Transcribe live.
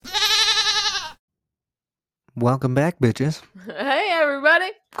Welcome back, bitches. Hey,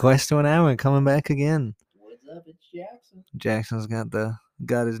 everybody. Quest and Hour coming back again. What's up? It's Jackson. Jackson's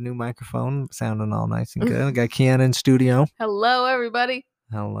got his new microphone sounding all nice and good. Got Kiana in studio. Hello, everybody.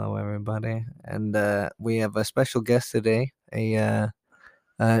 Hello, everybody. And we have a special guest today, a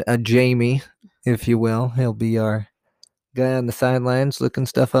Jamie, if you will. He'll be our guy on the sidelines looking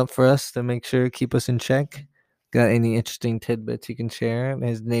stuff up for us to make sure keep us in check. Got any interesting tidbits you can share?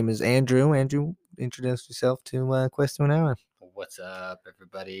 His name is Andrew. Andrew, introduce yourself to Quest and Hour. What's up,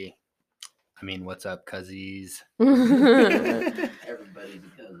 everybody? I mean, what's up, cuzzies? Everybody's Everybody's a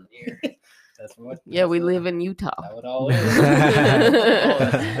cousin here. That's what. Yeah, we live in Utah. That what all is.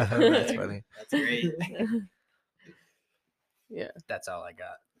 That's funny. That's great. Yeah. That's all I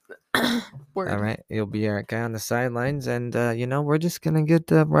got. Word. All right, you'll be our guy on the sidelines, and we're just gonna get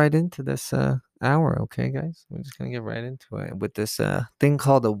right into this hour, okay, guys? We're just gonna get right into it with this thing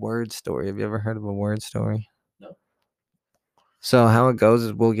called a word story. Have you ever heard of a word story? No. So how it goes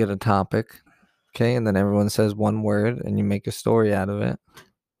is we'll get a topic, okay, and then everyone says one word, and you make a story out of it.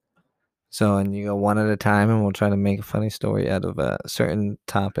 So, and you go one at a time, and we'll try to make a funny story out of a certain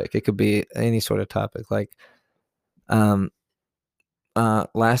topic. It could be any sort of topic, like,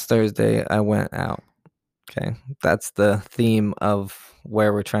 last Thursday I went out. Okay, that's the theme of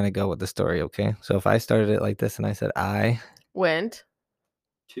where we're trying to go with the story. Okay, so if I started it like this and I said I Went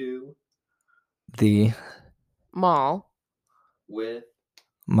To the mall with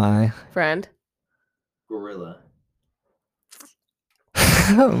my friend. gorilla.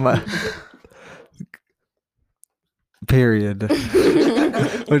 my period.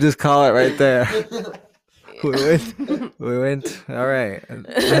 We'll just call it right there. We went. All right,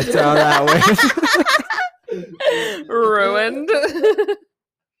 that's how that went. Ruined.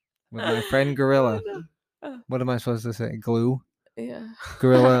 With my friend Gorilla. What am I supposed to say? Glue? Yeah.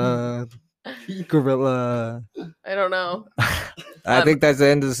 Gorilla. I don't know. I think that's the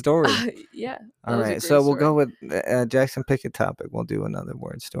end of the story. Yeah. All right, so we'll go with Jackson. Pick a topic. We'll do another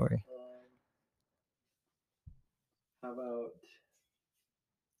word story. How about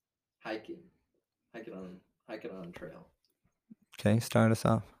hiking? Hiking on a trail. Okay, start us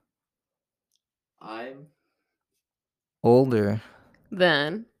off. I'm Older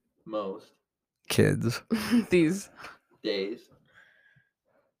Then most kids. these days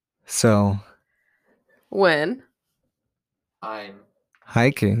So when I'm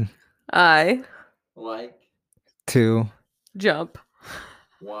hiking I like to jump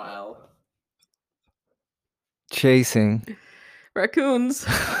while chasing. raccoons.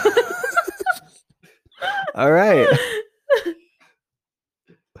 All right.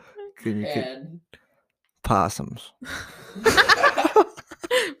 Can you and possums?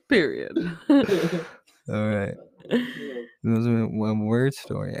 Period. All right. Those are one word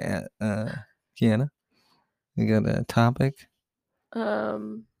story. Kiana, you got a topic? How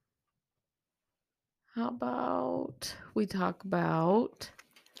about we talk about?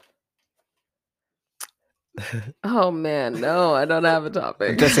 Oh man, no, I don't have a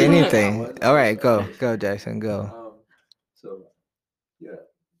topic. Just anything. All right, go, Jackson, go. So, yeah,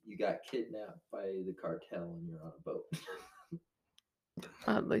 you got kidnapped by the cartel and you're on a boat.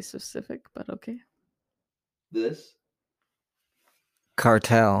 Oddly specific, but okay. This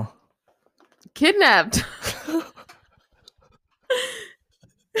Cartel. Kidnapped.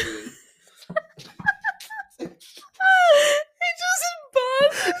 He just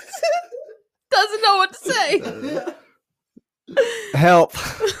buzzed. Doesn't know what to say. Help.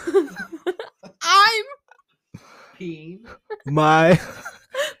 I'm peeing. My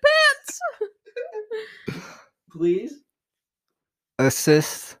pants. Please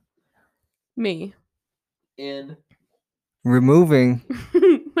assist Me. in removing.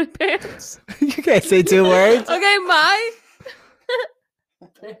 My pants. You can't say two words. Okay, my.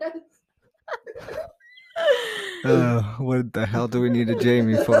 What the hell do we need a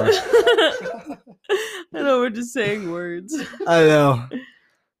Jamie for? I know we're just saying words. I know.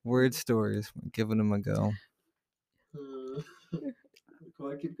 Word stories. We're giving them a go. Come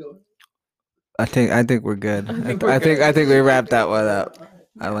on, keep going. I think we're good. I think we wrapped that one up. All right.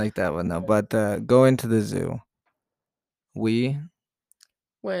 I like that one though. But go into the zoo. We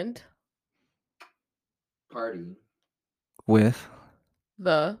Went Party with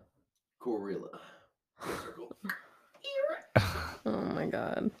the. gorilla. Oh my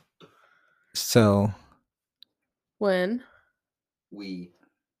god. so When We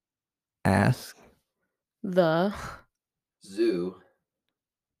ask the zoo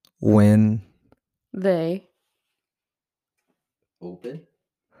when they open.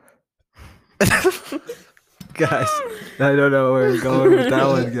 guys, I don't know where we're going with that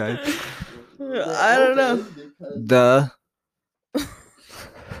one, guys. I don't know. The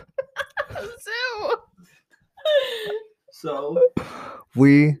Zoo. So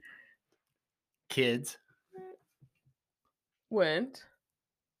we Kids. Went.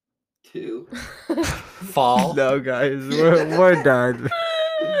 two. Fall. no guys, we're done.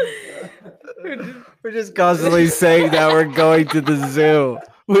 We're just constantly saying that we're going to the zoo.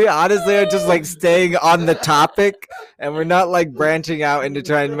 We honestly are just like staying on the topic, and we're not like branching out into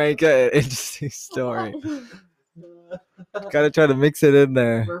trying to make it an interesting story. Gotta try to mix it in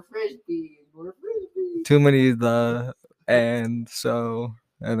there. We're frisbee. We're frisbee. Too many the and so,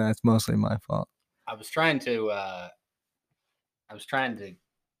 and that's mostly my fault. I was trying to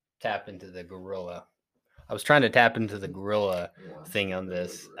tap into the gorilla. I was trying to tap into the gorilla thing on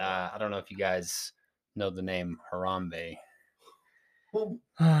this. I don't know if you guys know the name Harambe, but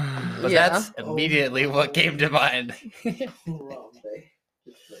Yeah. that's immediately what came to mind. Harambe.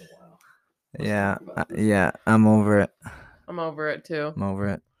 It's been a while. Yeah, yeah, I'm over it. I'm over it too. I'm over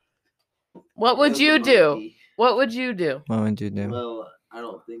it. What would you do? What would you do? What would you do? Well, I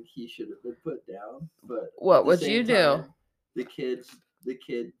don't think he should have been put down, but What at the would same you do? time, the kid,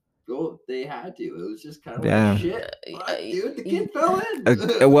 they had to. It was just kind of Yeah. like shit. What, dude, the kid fell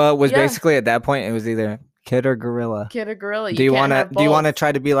in. Well, it was Yeah. basically at that point, it was either kid or gorilla. Kid or gorilla? Do you want to? Do you want to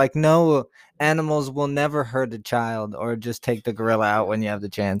try to be like, no, animals will never hurt a child, or just take the gorilla out when you have the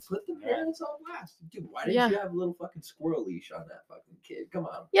chance? Put the parents on blast, dude. Why didn't Yeah. you have a little fucking squirrel leash on that fucking kid? Come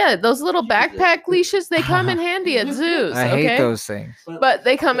on. Yeah, those little Jesus. backpack leashes, they come in handy at zoos. I okay? hate those things. But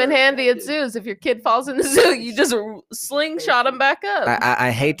they come in they're handy at effective. zoos. If your kid falls in the zoo, you just slingshot him back up.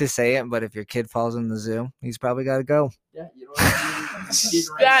 I hate to say it, but if your kid falls in the zoo, he's probably got to go. Yeah, you know what?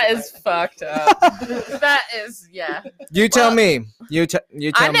 That is fucked up. That is, yeah. You tell Well, me. You tell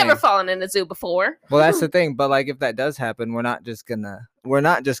I've never me. fallen in a zoo before. Well, that's the thing. But like, if that does happen, we're not just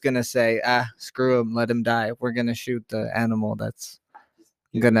gonna say, screw him, let him die. We're gonna shoot the animal that's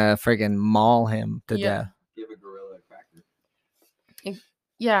gonna friggin' maul him to Yeah. death. Give a gorilla a cracker.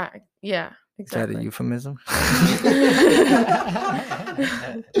 Yeah, Is that a exactly. euphemism?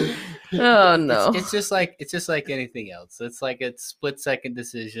 Oh no. It's just like anything else. It's like a split second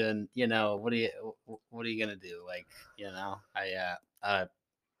decision. You know, what are you gonna do? Like, you know, I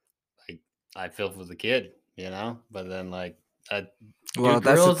feel for the kid, you know, but then like, Well, dude, that's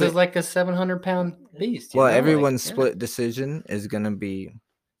the gorillas thing. is like a 700-pound beast. You Well, know? everyone's like, split decision is gonna be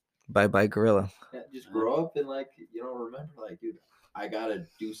bye gorilla. Yeah, just grow up and remember, like, dude, I gotta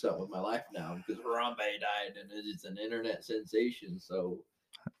do something with my life now because Harambe died and it's an internet sensation. So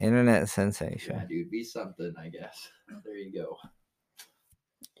Internet yeah, sensation. dude, be something, I guess. There you go.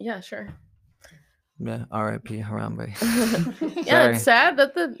 Yeah, sure. Yeah, R.I.P. Harambe. Yeah, Sorry. it's sad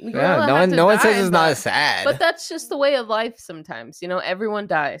that the gorilla Yeah, had to no one die, says it's not but- sad. But that's just the way of life sometimes. You know, everyone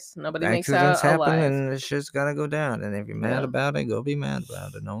dies. Nobody makes Accidents out happen, alive. and it's just gotta go down. And if you're mad Yeah. about it, go be mad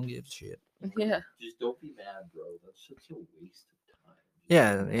about it. No one gives a shit. Yeah. Just don't be mad, bro. That's such a waste of time. Just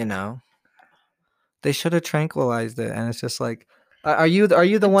Yeah, don't be you mad. know, they should have tranquilized it, and it's just like, are you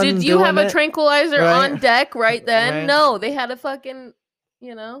the one Did you doing have a it? tranquilizer Right. on deck right then? Right. No, they had a fucking,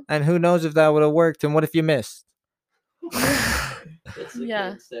 you know. And who knows if that would have worked? And what if you missed? That's the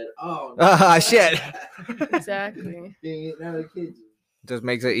Yeah. kid said, oh, Ah, shit. Exactly. Now the kids. Just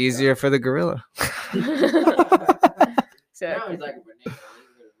makes it easier for the gorilla. Now Exactly. he's like a banana. He's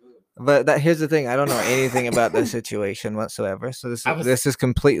gonna move. But here's the thing: I don't know anything about this situation whatsoever. So this is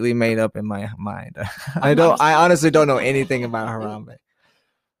completely made up in my mind. I honestly don't know anything about Harambe.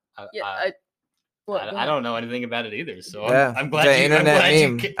 Yeah. Go I ahead. don't know anything about it either. So Yeah, I'm glad the you. internet I'm glad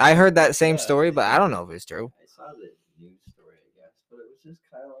meme. You I heard that same Yeah. story, but I don't know if it's true. I saw the news story, I guess, but it was just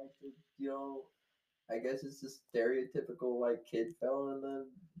kind of like I guess it's this stereotypical like kid fell in the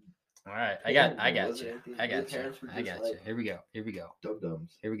All right, I Yeah, got it wasn't you. anything- I the got you. parents were I just got you. like- Here we go. Here we go.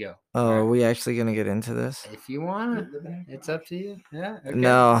 dum-dums. Here we go. Oh, All are right. we actually gonna get into this? If you wanna, In the back it's pocket. up to you. Yeah. Okay.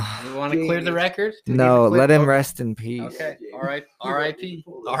 No, You want to clear the record? Do we need no. to clear- Let him okay. rest in peace. Okay. Jamie. All right. You R.I.P.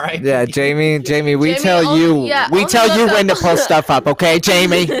 pulled it. R.I.P. Yeah, Jamie, we Jamie, tell only- you, yeah, we only tell you look when to up- pull stuff up, okay,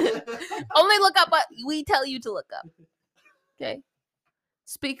 Jamie? Only look up what we tell you to look up. Okay.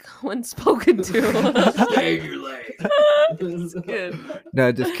 Speak when spoken to. Stay in your lane. It's good. No,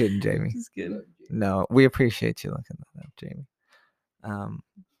 just kidding, Jamie. Just good. No, we appreciate you looking that up, Jamie.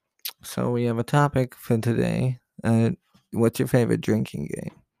 So we have a topic for today. What's your favorite drinking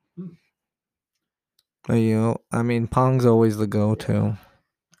game? I mean, Pong's always the go-to.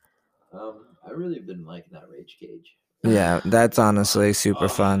 I really been liking that Rage Cage. Yeah, that's honestly super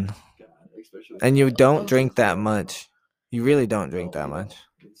fun. God, especially And you with don't drink that Oh, much. You really don't drink no, that you much.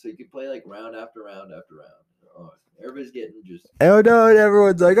 don't. So you can play like round after round after round. Oh, everybody's getting just. Oh no, and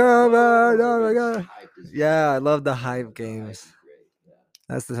everyone's like, oh man, oh my everybody's god. hyped Yeah, I love the hype Hype games. is great, yeah.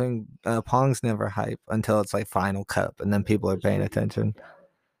 That's the thing. Pong's never hype until it's like Final Cup, and then people are Just paying so you attention. look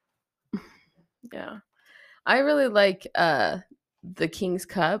at it. Yeah. I really like the King's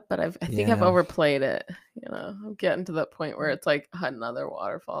Cup, but I think I've Yeah. overplayed it. I'm getting to that point where it's like another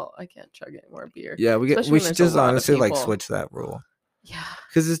waterfall. I can't chug any more beer. Yeah, we Especially we when should there's a just lot of honestly like people. switch that rule Yeah.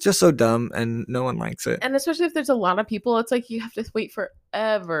 because it's just so dumb and no one likes it. And especially if there's a lot of people, it's like you have to wait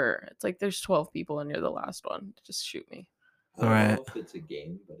forever. It's like there's 12 people and you're the last one. Just shoot me. I don't Alright. know if it's a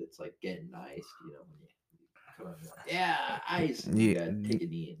game, but it's like getting iced, when you come on, you're like, yeah, ice, and Yeah, you gotta take a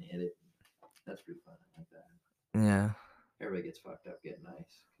knee and hit it. That's pretty fun. I like that. Yeah, Everybody gets fucked up getting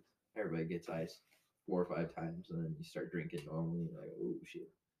ice. Everybody gets ice 4 or 5 times, and then you start drinking normally. You're like, oh shit.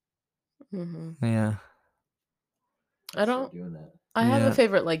 yeah. I don't- start doing that. I have Yeah, a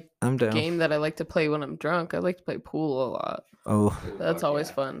favorite I'm down. game that I like to play when I'm drunk. I like to play pool a lot. Oh, Oh, That's fuck always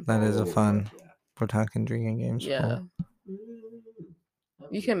yeah. fun. that is a Oh, fun. fuck yeah. We're talking drinking games. Yeah. Paul.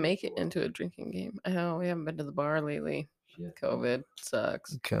 You can make it into a drinking game. I know we haven't been to the bar lately. Shit. COVID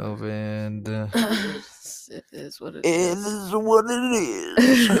sucks. COVID. It is what it It is. is what it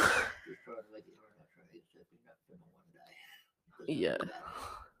is. Yeah.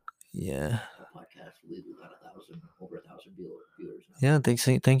 Yeah. The podcast, we got over 1,000 viewers now.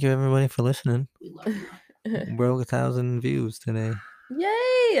 Yeah. Thank you everybody for listening. We love you. Broke 1,000 views today.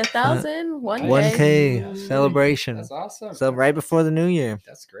 Yay! 1,000, 1K. 1K celebration. That's awesome. So right before the new year,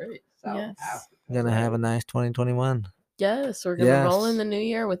 That's great. Yes. we're gonna have a nice 2021. Yes, we're gonna roll in Yes. the new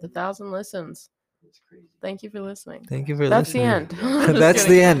year with 1,000 listens. It's crazy. Thank you for listening. Thank you for That's the listening. end. I'm just That's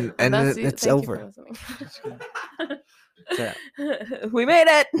kidding. the end, and That's the- it's thank you over. for listening. So, We made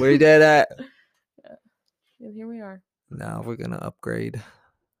it. we did it. And here we are. Now we're gonna upgrade.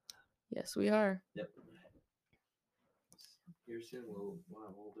 Yes, we are. Yep. Here soon we'll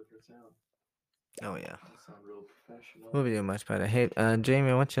have a whole different sound. Oh yeah, It'll sound real professional. we'll be doing much better. Hey, Jamie,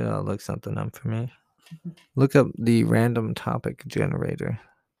 I want you to look something up for me. Look up the random topic generator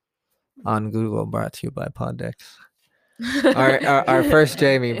on Google. Brought to you by Poddex. Our first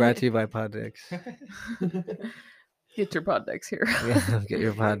Jamie brought to you by Poddex. Get your pod decks here. Yeah, get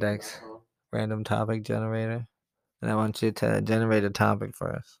your Poddex random topic generator, and I want you to generate a topic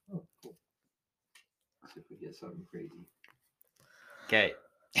for us. Oh, cool. See if we get something crazy. Okay.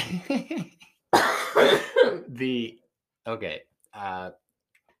 Okay.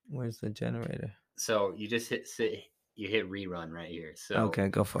 Where's the generator? So you just hit rerun right here. So Okay,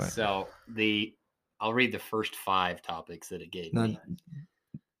 go for it. So I'll read the first 5 topics that it gave No, me.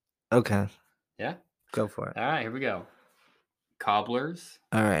 Okay, Yeah. go for it. All right, here we go. Cobblers.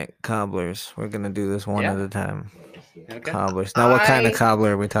 All right, cobblers. We're gonna do this one Yeah. at a time. Okay. Cobblers. Now, what kind of I-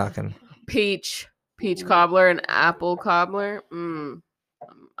 cobbler are we talking? Peach cobbler and apple cobbler.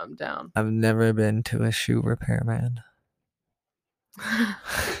 I'm down. I've never been to a shoe repairman.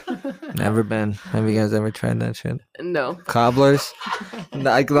 Never been. Have you guys ever tried that shit? No. Cobblers?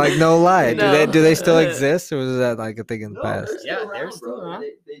 like no lie. No. Do they still exist, or was that like a thing in the No, past? they're still Yeah, around, they're still bro. around.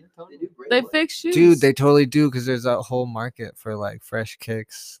 They do great They work. fix shoes. Dude, they totally do because there's a whole market for like fresh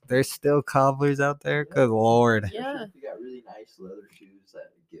kicks. There's still cobblers out there. Good lord. Yeah. If you got really nice leather shoes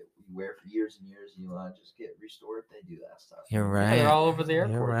that you wear for years and years, and you want to just get restored, they do that stuff. You're Yeah, right. they're all over the You're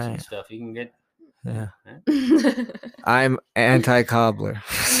airports and right. stuff. You can get. Yeah. Yeah. I'm anti-cobbler.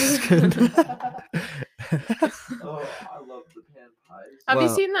 Oh, I love the pan pies. Have you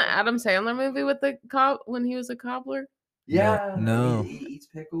Well- seen that Adam Sandler movie with the when he was a cobbler? Yeah, No. He eats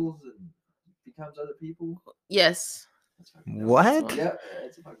pickles and becomes other people. Yes. That's fucking dope. What? Yeah,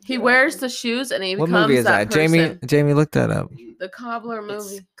 it's a fucking He good wears actor. the shoes and he What becomes movie is that? person. Jamie, look that up. The cobbler It's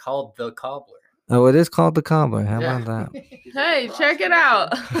movie. called The Cobbler. Oh, it is called The Cobbler. How Yeah. about that? He's Hey, like a check it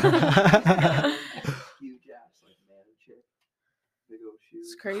cross-dresser. out. Huge ass, like man and chick. Big old shoes.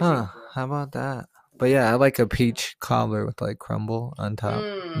 It's crazy. Huh? How about that? But yeah, I like a peach cobbler with like crumble on top,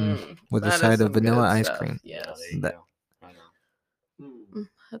 with a that is side some of vanilla good ice stuff. cream. Yes. there you That- go. I know.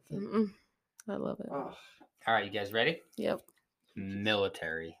 Mm. I love it. Oh. All right, you guys ready? Yep.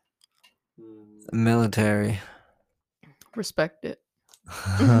 Military. Mm. Military. Respect it.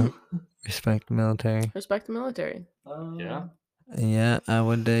 Respect the military. Respect the military. Yeah. Yeah, I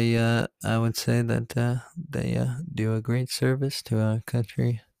would say that they do a great service to our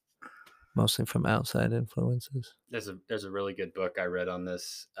country, mostly from outside influences. There's a really good book I read on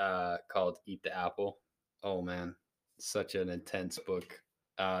this called Eat the Apple. Oh man, such an intense book.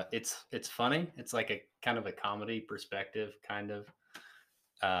 It's funny. It's like a kind of a comedy perspective, kind of.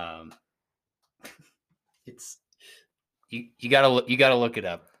 It's you gotta look it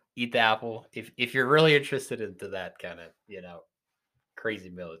up. Eat the Apple if you're really interested into that kind of crazy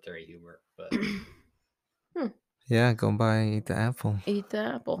military humor. But Yeah, go buy and eat the apple. Eat the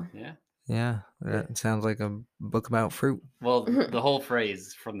apple. Yeah. Yeah, that sounds like a book about fruit. Well, the whole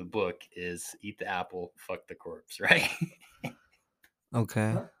phrase from the book is "eat the apple, fuck the corpse," right?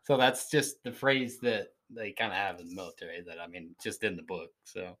 Okay. Huh? So that's just the phrase that they kind of have in the military. That I mean, just in the book.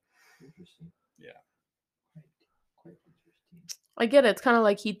 So Interesting. yeah. Quite interesting. I get it. It's kind of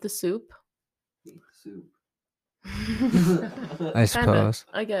like eat the soup. Eat soup. I Kinda, suppose.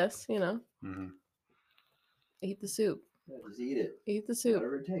 I guess, Mm-hmm. eat the soup. Yeah, just eat it. Eat the soup.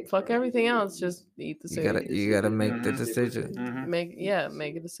 Whatever it takes. Fuck right? everything eat it. else. Just eat the You soup. gotta make the Mhm. decision. Mhm. Make Eat the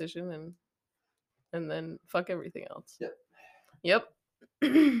make a soup. decision and then fuck everything else. Yep. Yep.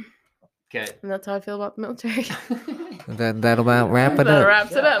 And Okay. that's how I feel about the military. That'll about wrap it That up.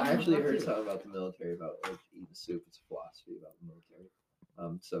 wraps it up. I actually heard something about the military about like eating soup. It's a philosophy about the military.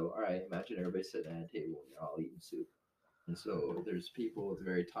 So all right, imagine everybody sitting at a table and you're all eating soup. And so there's people at the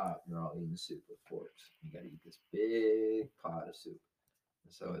very top and they're all eating soup with forks. You gotta eat this big pot of soup.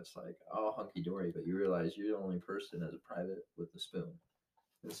 And so it's like all hunky dory, but you realize you're the only person as a private with the spoon.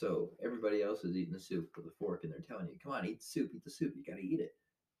 And so everybody else is eating the soup with a fork and they're telling you, come on, eat the soup, you gotta eat it.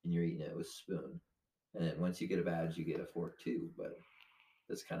 And you're eating it with a spoon. And then once you get a badge, you get a fork too. But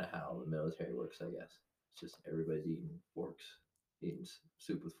that's kind of how the military works, I guess. It's just everybody's eating forks, eating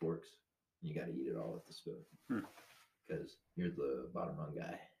soup with forks. And you gotta eat it all with the spoon. Because you're the bottom rung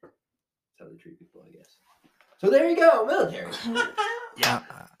guy. That's how they treat people, I guess. So there you go, military. Yeah.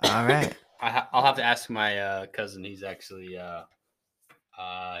 All right. I'll have to ask my cousin. He's actually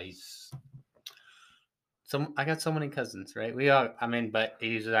he's some. I got so many cousins, right? We all. I mean, but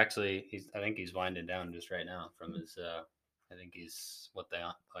he's actually I think he's winding down just right now from his. I think he's what they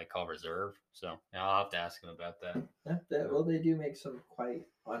like call reserve. So yeah, I'll have to ask him about that. Well, they do make some quite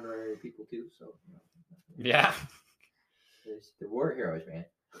honorary people too. So Yeah. the war heroes, man.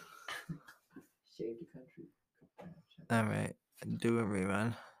 Save the country. All right. Do a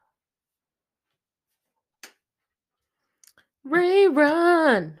rerun.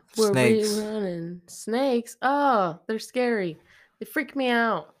 Rerun. We're Snakes. rerunning. Snakes. Oh, they're scary. They freak me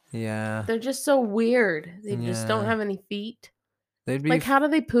out. Yeah. They're just so weird. They just don't Yeah. have any feet. They'd be. Like, how do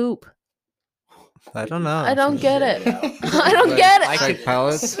they poop? I don't know. I don't get it. Shit it out. I don't get I it. could- Like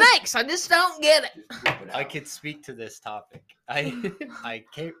pellets. Snakes. I just don't get it. Just poop it I out. could speak to this topic.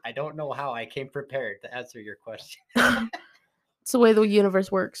 I don't know how I came prepared to answer your question. It's the way the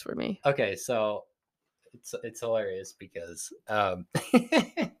universe works for me. Okay, so it's hilarious because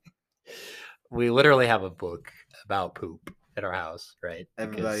we literally have a book about poop at our house, right?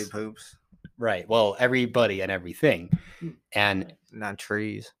 Everybody Because- poops. right. Well, everybody and everything, and Not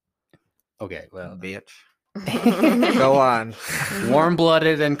trees. okay, well, Bitch. Go on.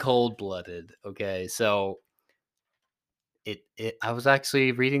 warm-blooded and cold-blooded. Okay, so it I was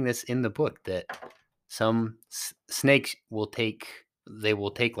actually reading this in the book that some snakes will take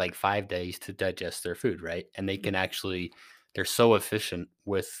like 5 days to digest their food, right? And they can actually they're so efficient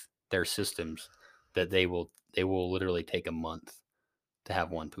with their systems that they will literally take a month to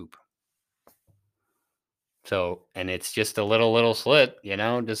have one poop. So, and it's just a little slit,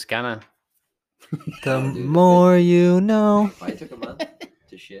 just kind of The Oh, dude, more you know. If I took a month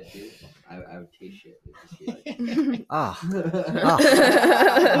to shit, dude, I would taste shit. It'd just be like, Ah,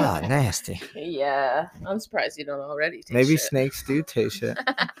 Ah, nasty. yeah, I'm surprised you don't already taste Maybe shit. snakes do taste shit.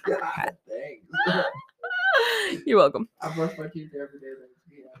 God, thanks. You're welcome. I brush my teeth every day.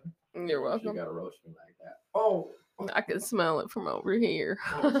 You're You welcome. gotta roast me like that. Oh, I can smell it from over here.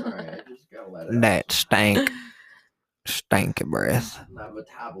 sorry. I just gotta let it out. That stank. Stanky breath. My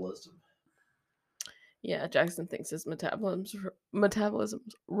metabolism. Yeah, Jackson thinks his metabolism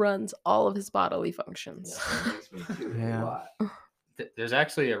runs all of his bodily functions. Yeah, that makes me too Yeah. a lot. there's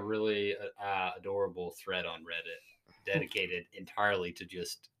actually a really adorable thread on Reddit dedicated entirely to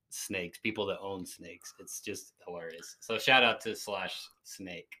just snakes, people that own snakes. It's just hilarious. So shout out to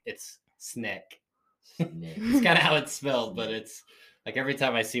 /snake. It's snake. It's kind of how it's spelled, but it's like every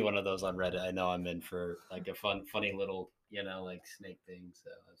time I see one of those on Reddit, I know I'm in for like a funny little, like snake thing.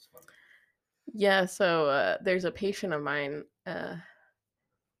 So that's funny. Yeah, so there's a patient of mine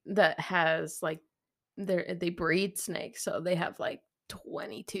that has like they breed snakes, so they have like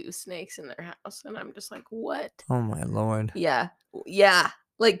 22 snakes in their house, and I'm just like, what? Oh my lord. Yeah,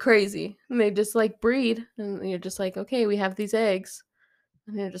 like crazy. And they just like breed, and you're just like, okay, we have these eggs,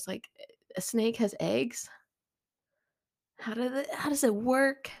 and you're just like, a snake has eggs? How does it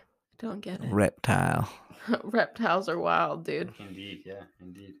work? I don't get it. Reptile. Reptiles are wild, dude. Indeed, yeah,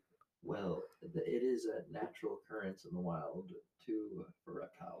 indeed. Well, it is a natural occurrence in the wild for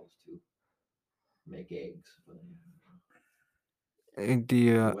reptiles to make eggs. Do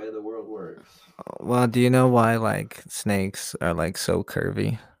you The way the world works. works. Well, do you know why like snakes are like so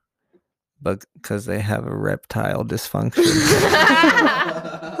curvy? But because they have a reptile dysfunction.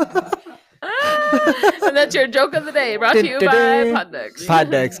 And that's your joke of the day, brought to you by Poddex.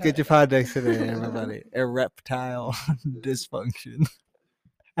 Poddex, get your Poddex today, everybody. A reptile dysfunction.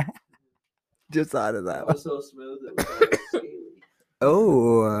 Just thought of that That one. was so smooth it was almost scaly.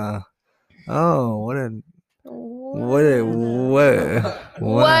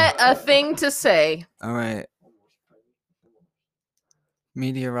 What a thing to say. All right,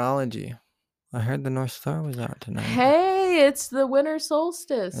 meteorology. I heard the North Star was out tonight. Hey, it's the winter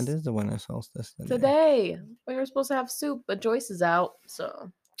solstice. It is the winter solstice today. We were supposed to have soup, but Joyce is out,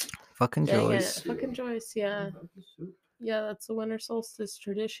 so Fucking dang Joyce. it. Fucking Joyce, yeah. Yeah, that's the winter solstice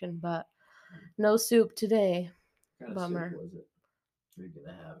tradition, but no soup today. What kind Bummer. of soup was it you're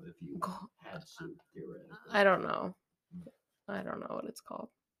gonna have if you had soup theoretically? I don't know. I don't know what it's called.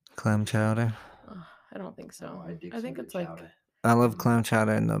 Clam chowder. I don't think so. Oh, dig I think some it's good like chowder. I love clam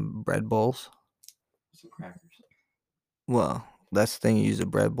chowder in the bread bowls. Some crackers. Well, that's the thing. You use a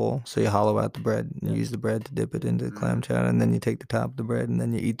bread bowl, so you hollow out the bread and you use the bread to dip it into the clam chowder, and then you take the top of the bread and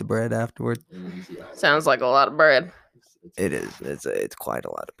then you eat the bread afterward. And then you see all the sounds like a lot of bread. It is. It's quite a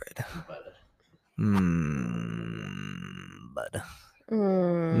lot of bread. butter. But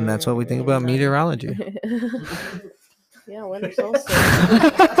and that's what we think about meteorology. Yeah, winter solstice.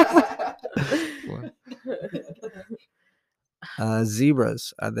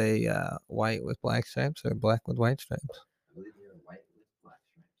 Zebras, are they white with black stripes or black with white stripes? I believe they're white with black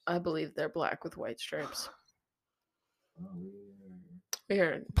stripes. I believe they're black with white stripes. Oh,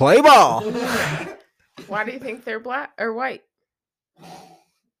 Weird. Play ball. Why do you think they're black or white?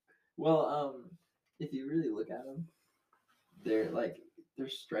 Well, if you really look at them, they're like their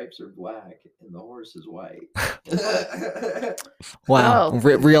stripes are black and the horse is white. Wow, Oh.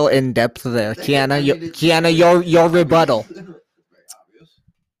 real in depth there, Kiana. I mean, it's Kiana, very your obvious. rebuttal. It's very obvious.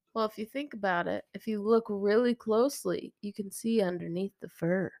 Well, if you think about it, if you look really closely, you can see underneath the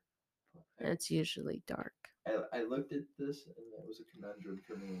fur. And it's usually dark. I looked at this and it was a conundrum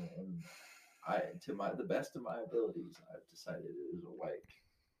for me, and the best of my abilities, I've decided it is a white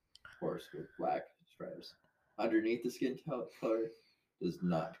horse with black stripes. Underneath the skin color does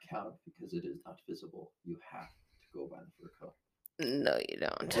not count because it is not visible. You have to go by the fur color. No, you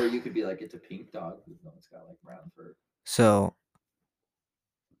don't. Or you could be like, it's a pink dog, but no, it's got like brown fur.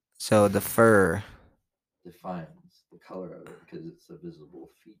 So the fur Defines the color of it because it's a visible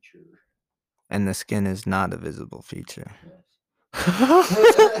feature. and the skin is not a visible feature.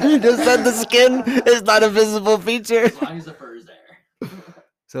 Yes. You just said the skin is not a visible feature. As long as the fur is there.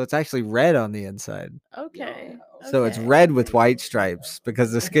 So it's actually red on the inside. Okay. So it's Okay. red with white stripes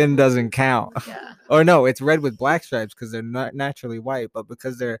because the skin doesn't count. Yeah. Or no, it's red with black stripes because they're not naturally white, but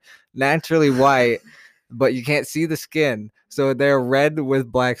because they're naturally white, but you can't see the skin, so they're red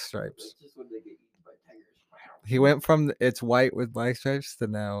with black stripes. That's just when they get eaten by tigers. He went from it's white with black stripes to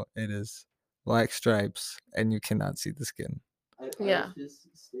now it is black stripes and you cannot see the skin. I Yeah. was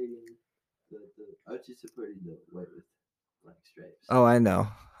just stating I was just supporting the white with black stripes. Oh, I know.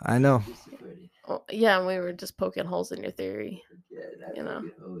 Just supporting. Well, yeah, and we were just poking holes in your theory. Yeah, that's You know.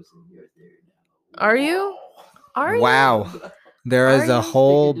 like a hose in your theory now. Are you? Are you? Wow. There Are is a you?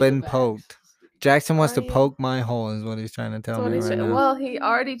 hole Stick it to the been facts. poked. Jackson wants Are to you? poke my hole is what he's trying to tell That's what me he right said. now. Well, he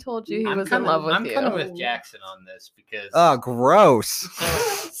already told you he was in love with I'm you. kind of with Jackson on this because Oh, gross.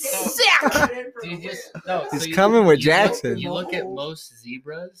 Sick. you just no. He's so you- coming with you look- Jackson. You look at most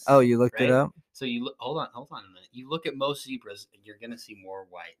zebras. Oh, you looked it right? up? So you look. Hold on a minute. You look at most zebras, and you're gonna see more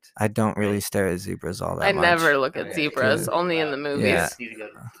white. I don't really stare at zebras all that I much. never look at Okay. zebras, Dude. only in the movies. Yeah. Need to go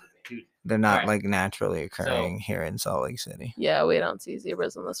dude, They're not Alright. like naturally occurring here in Salt Lake City. Yeah, we don't see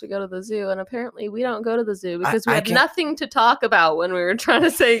zebras unless we go to the zoo, and apparently we don't go to the zoo I- because we I had can't- nothing to talk about when we were trying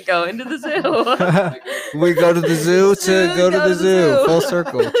to say going to the zoo. We go to the zoo to go to the zoo. Full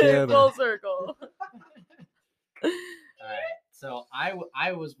circle. Full Kiana. circle. All right. So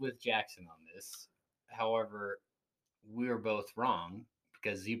I was with Jackson on this. However, we were both wrong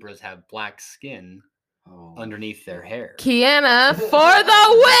because zebras have black skin Oh. underneath their hair. Kiana for the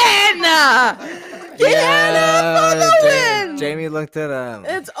win! Kiana for the win! Jamie looked at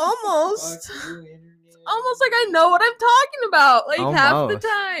It's almost Fuck you, internet. almost like I know what I'm talking about, like half the Almost.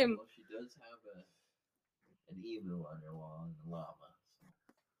 time. Well, she does have an emu on her wall and a llama.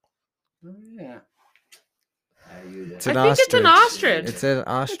 Oh, yeah. How you It's I an think it's an ostrich. It's an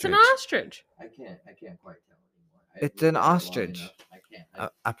ostrich. It's an ostrich. I can't quite tell anymore. It's I've an looked at it long ostrich. enough. I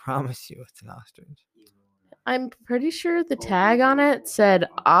can't. I promise you, it's an ostrich. I'm pretty sure the tag on it said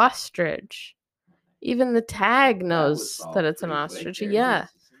ostrich. Even the tag knows that it's an ostrich. Yeah.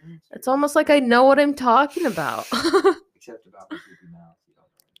 It's almost like I know what I'm talking about. Except about the poopy mouth. You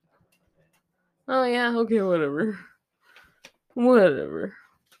don't know Oh yeah, okay, whatever. Whatever.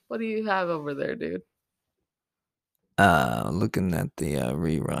 What do you have over there, dude? Looking at the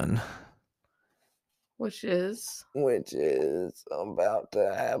rerun, Which is which is about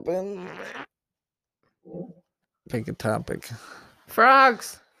to happen. Pick a topic.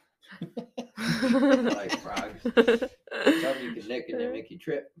 frogs. like frogs. Something you can nick and they make you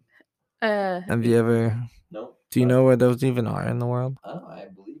trip. Have you ever? No. Do you know where those even are in the world? Oh, I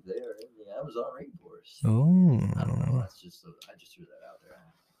believe they are in the Amazon rainforest. Oh. I don't know. That's just I just threw that out there.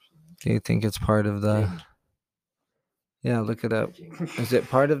 Do you think it's part of the? Jamie. Yeah, look it up. Jamie. Is it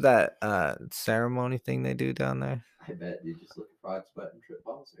part of that ceremony thing they do down there? I bet you just look at frogs, butt, and trip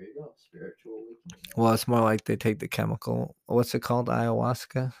balls. There you go. Spiritual awakening. Well, it's more like they take the chemical. What's it called?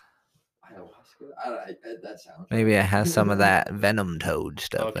 Ayahuasca. Ayahuasca. That sounds. Maybe right. it has some of that venom toad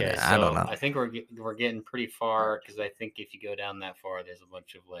stuff in Okay, it. so I don't know. I think we're getting pretty far because I think if you go down that far, there's a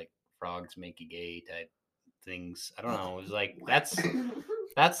bunch of like frogs make you gay type things. I don't know. It was like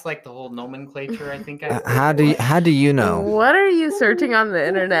that's like the whole nomenclature. I think. How do you know? What are you searching on the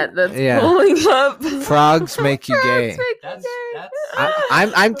internet that's Yeah. pulling up? Frogs make you gay. Frogs make you That's gay.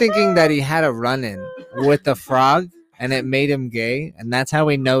 that's. I'm thinking that he had a run-in with the frog and it made him gay, and that's how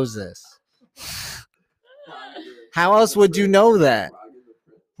he knows this. How else would you know that?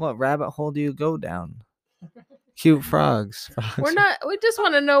 What rabbit hole do you go down? Cute frogs. We're not. We just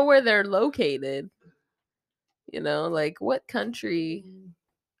want to know where they're located. You know, like what country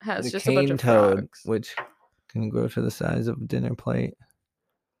has The just a bunch cane of toad, frogs? which can grow to the size of a dinner plate.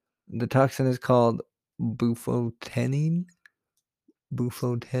 The toxin is called bufotenine,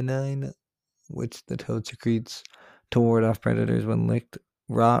 which the toad secretes to ward off predators when licked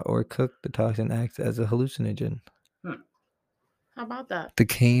raw or cooked. The toxin acts as a hallucinogen. How about that? The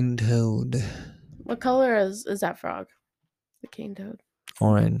cane toad, What color is that frog? The cane toad.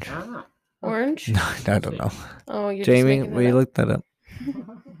 orange. Ah. Orange. No, I don't know. Oh, you're Jamie, just making we it up. looked that up.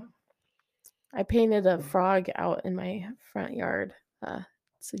 I painted a frog out in my front yard.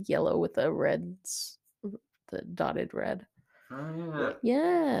 It's a yellow with the reds, the dotted red. Oh,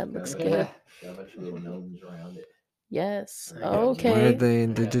 Yeah, it looks Yeah. good. Got a bunch of little gnomes around it. Yes. There you go. Okay. Where are they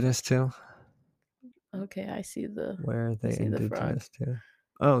indigenous to? Okay, I see the. Where are they see the frog. indigenous to?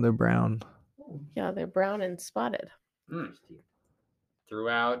 Oh, they're brown. Yeah, they're brown and spotted.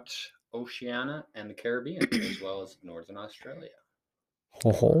 Throughout Oceania and the Caribbean, as well as northern Australia.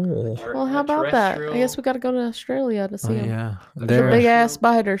 Oh, Well, how about that? I guess we got to go to Australia to see them. yeah. The They're, big ass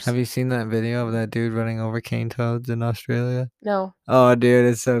spiders. have you seen that video of that dude running over cane toads in Australia? No. Oh, dude,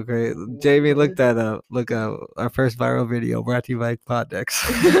 it's so great. Jamie, look that up. Look up our first viral video brought to you by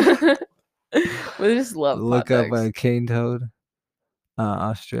Poddex. We just love Look up Poddex. a cane toad,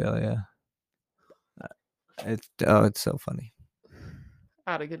 Australia. It's so funny.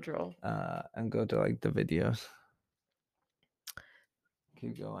 Out of control. And go to like the videos.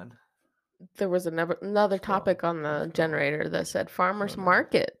 Keep going. There was another topic on the generator that said farmers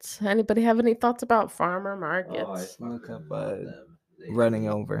markets. Anybody have any thoughts about farmer markets? Look up, love them. They running need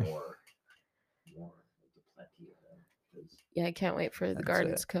over. More. Plenty of them. 'cause Yeah, I can't wait for the That's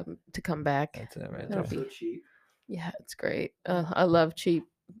gardens to come back. That's it right That'll there. they're so cheap. Yeah, it's great. I love cheap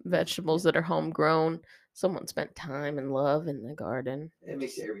vegetables that are homegrown. Someone spent time and love in the garden. It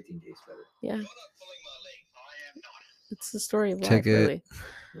makes everything taste better. Yeah. It's the story of Check life, it. really.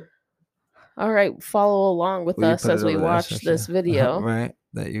 All right, follow along with Will you us put it as we over there watch so she- this video right?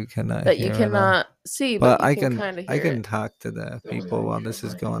 That you cannot. that you hear at all. cannot see, But but you I can can. kind of I hear can it. talk to the Don't worry, people I'll while share this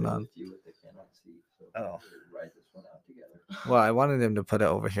is my going video on. with you what they cannot see, so Oh. we'll write this one out together. Well, I wanted him to put it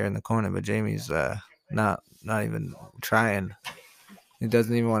over here in the corner, but Jamie's not even trying. He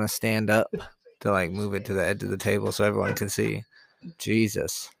doesn't even want to stand up to like move it to the edge of the table so everyone can see.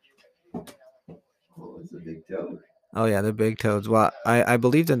 Jesus. Oh, it's a big toad. Oh yeah, the big toads. Well, I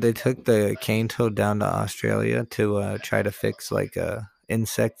believe that they took the cane toad down to Australia to try to fix like a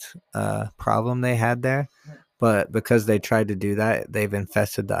insect problem they had there. But because they tried to do that, they've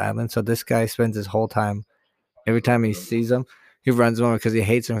infested the island. So this guy spends his whole time, every time he sees them, he runs them over because he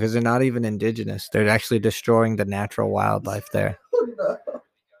hates them because they're not even indigenous. They're actually destroying the natural wildlife there.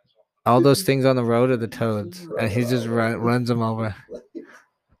 All those things on the road are the toads, and he just runs them over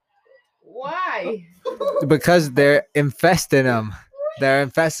Why? because they're infesting them. They're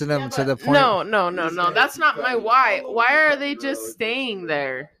infesting them to the point. No. That's not my why. Why are they just staying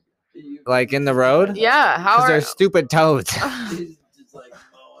there? Like in the road? Yeah, how Because are they're stupid toads. He's just like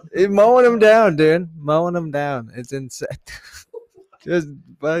He's mowing them down, dude. Mowing them down. It's insane. Just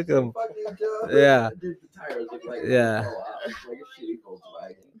fuck them. fucking toad. Yeah. Dude, the tires look like Yeah. they fall off. It's like a shitty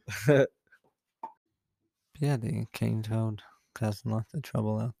Volkswagen. Yeah, the cane toad causing lots of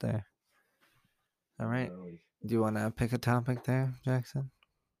trouble out there. All right. Do you want to pick a topic there, Jackson?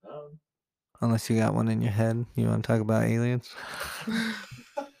 Unless you got one in your head. You want to talk about aliens?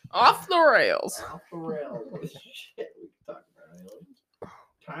 Off the rails. Off the rails. Shit, we can talk about aliens.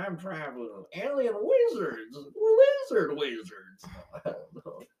 Time traveling, alien wizards, lizard wizards. No, I don't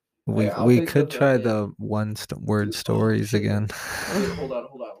know. I'll We pick could something try up, the word Dude, stories shit. again. Dude, hold on.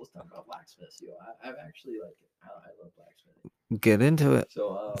 Let's talk about blacksmiths. Yo, I've actually I love blacksmithing. Get into it.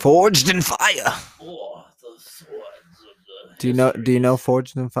 So, Forged in fire. Oh, the swords of the. Do you know histories.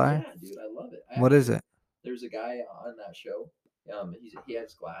 Forged in Fire? Yeah, dude, I love it. What is it? There's a guy on that show. He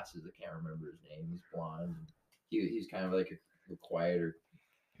has glasses. I can't remember his name. He's blonde. He's kind of like a quieter,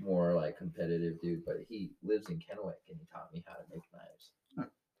 more like competitive dude. But he lives in Kennewick, and he taught me how to make knives.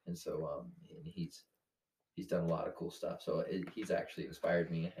 And so and he's done a lot of cool stuff. So he's actually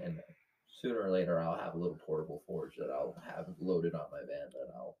inspired me. And sooner or later, I'll have a little portable forge that I'll have loaded on my van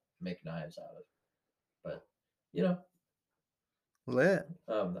that I'll make knives out of. But you know, Lit.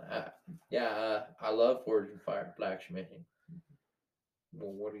 I love forge and fire blacksmithing.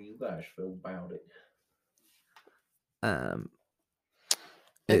 Well, what do you guys feel about it?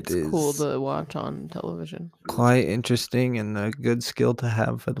 It's cool to watch on television. Quite interesting and a good skill to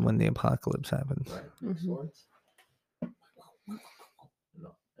have for when the apocalypse happens. Right, swords.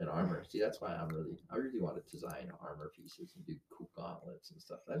 No, and armor. See, that's why I really want to design armor pieces and do cool gauntlets and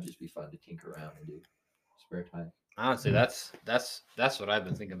stuff. That'd just be fun to tinker around and do. Spare time. Honestly, that's what I've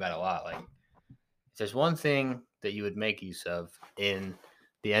been thinking about a lot. Like, if there's one thing that you would make use of in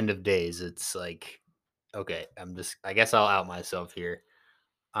the end of days, it's like, okay, I guess I'll out myself here.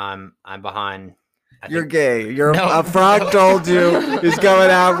 I'm behind. You're gay. You're No, a frog no. told you is coming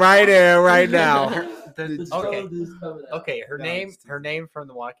out right here, right now. Okay. Her name from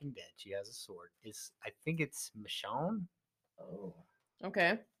The Walking Dead. She has a sword. I think it's Michonne. Oh,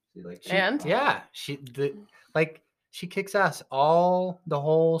 Okay. And yeah, she kicks ass the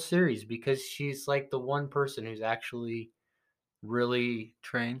whole series because she's like the one person who's actually really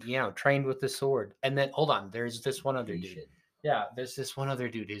Trained. Trained with the sword. And then hold on, there's this one other dude. Yeah, there's this one other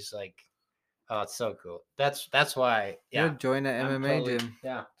dude who's like, oh, it's so cool. That's why. Yeah, join the MMA gym.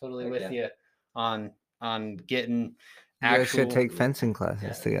 Yeah, totally with you on getting. You guys should take fencing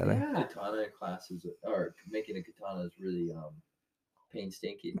classes together. Yeah. Katana classes or making a katana is really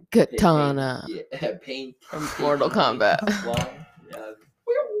painstaking. Katana. Pain from Mortal Kombat.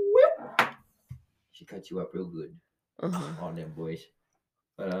 She cut you up real good on them boys.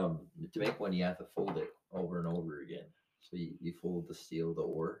 But to make one, you have to fold it over and over again. So you fold the steel, the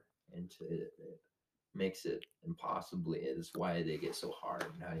ore, into it. It makes it impossibly. It's why they get so hard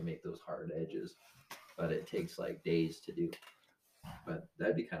and how you make those hard edges. But it takes like days to do. But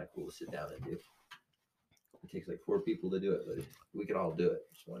that'd be kind of cool to sit down and do. It takes like 4 people to do it, but we could all do it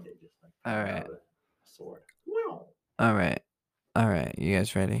just one day. Just like all right, a sword. Wow. All right. You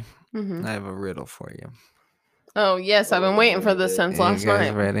guys ready? Mm-hmm. I have a riddle for you. Oh yes, I've been waiting for this since last night.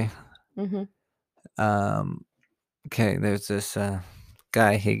 You guys ready? Mm-hmm. Okay. There's this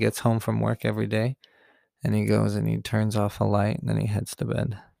guy. He gets home from work every day, and he goes and he turns off a light, and then he heads to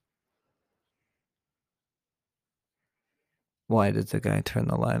bed. Why does the guy turn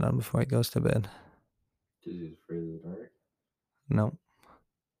the light on before he goes to bed? Because he's afraid of the dark. No.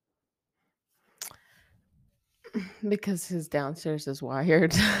 Because his downstairs is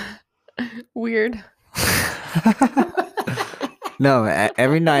wired. Weird. No,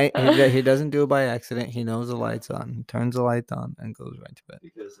 every night he doesn't do it by accident. He knows the light's on. He turns the light on and goes right to bed.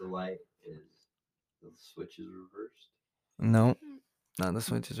 Because the switch is reversed. No, not the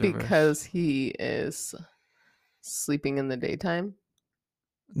switch is reversed. Because he is sleeping in the daytime.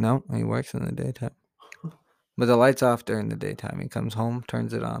 No, he works in the daytime. But the light's off during the daytime. He comes home,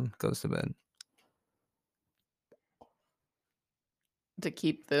 turns it on, goes to bed. To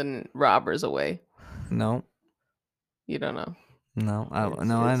keep the robbers away. No. You don't know. No,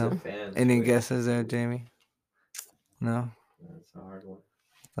 I know. Any guesses there, Jamie? No. That's a hard one.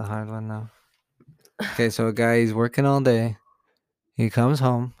 The hard one, no. Okay, so a guy, he's working all day. He comes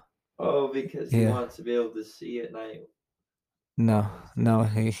home. Oh, because he wants to be able to see at night. No,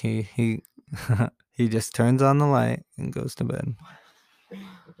 he he just turns on the light and goes to bed.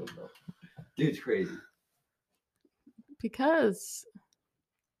 Dude's crazy. Because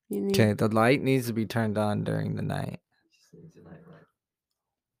okay, the light needs to be turned on during the night. Just needs a night light.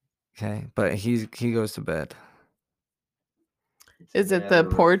 Okay, but he goes to bed. Is it the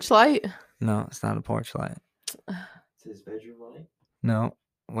porch light? No, it's not a porch light. It's his bedroom light? No.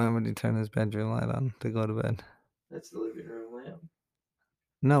 When would he turn his bedroom light on to go to bed? That's the living room lamp.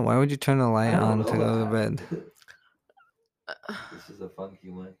 No, why would you turn the light I don't on know to go to what bed? happened. This is a funky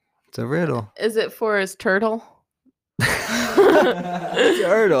one. It's a riddle. Is it for his turtle?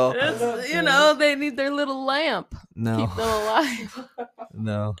 Turtle. It's, they need their little lamp. No. Keep them alive.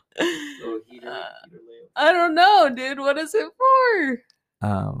 No. Little heater lamp. I don't know, dude. What is it for?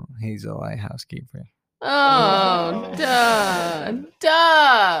 He's a lighthouse keeper. Oh, Oh.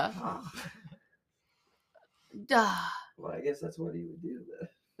 duh. Well, I guess that's what he would do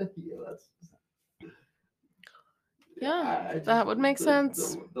then. Yeah, I just- that would make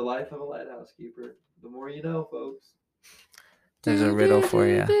sense. The life of a lighthouse keeper. The more you know, folks. There's a riddle for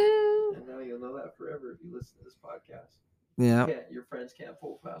you. And now you'll know that forever if you listen to this podcast. Yeah. Your friends can't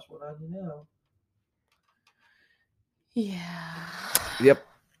pull fast one on you now. Yeah. Yep.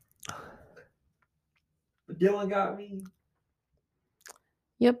 But Dylan got me.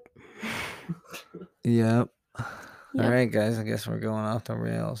 Yep. Yep. All right, guys. I guess we're going off the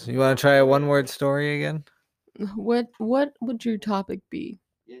rails. You want to try a one-word story again? What would your topic be?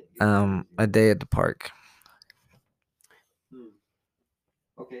 A day at the park.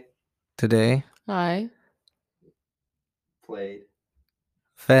 Okay. Today, I Played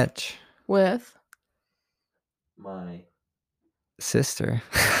fetch with my sister.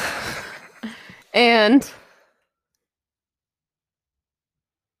 and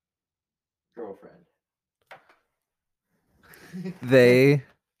girlfriend. They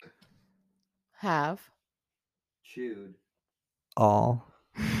have Chewed all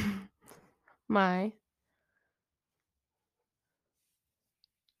my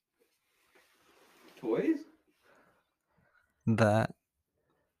toys. that.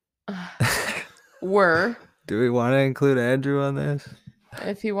 were. Do we want to include Andrew on this?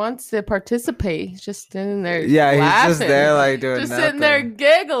 If he wants to participate, he's just sitting there. Yeah, laughing. he's just there like doing just nothing. sitting there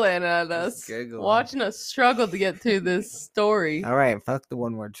giggling at us, giggling. watching us struggle to get through this story. All right, fuck the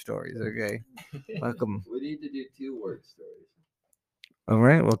one-word stories, okay? Fuck them. We need to do 2-word stories. All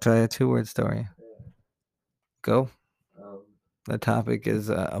right, we'll try a 2-word story. Yeah. Go. Um, The topic is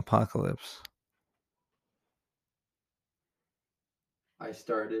apocalypse. I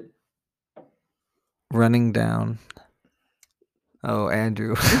started. Running down. Oh,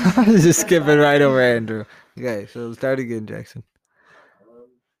 Andrew. Just skipping right over Andrew. Okay, so start again, Jackson.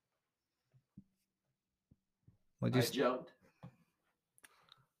 What'd I you jumped.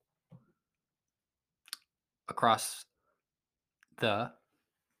 Across the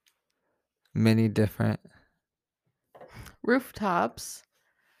Many different. Rooftops,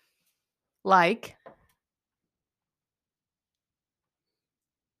 like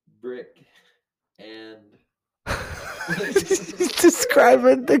Brick. And.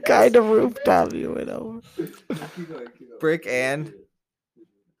 Describing the kind of rooftop you went over. Keep going. Brick and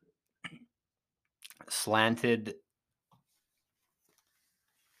slanted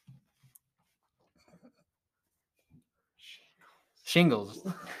shingles.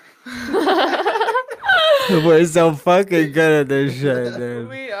 We're so fucking good at this shit, dude.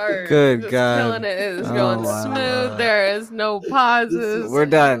 we are Good just God. killing it. It's Oh, going wow. smooth. There is no pauses. We're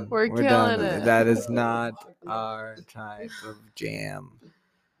done. We're done. killing it. That is not our type of jam.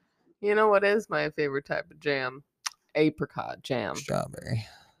 You know what is my favorite type of jam? Apricot jam. Strawberry.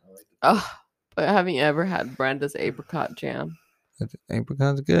 Oh, but haven't you ever had Brenda's apricot jam?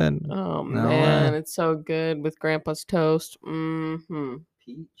 Apricot's good. Oh No man, way. it's so good with Grandpa's toast. Mm-hmm.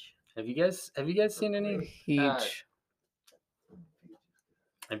 Peach. Have you guys seen any? Peach.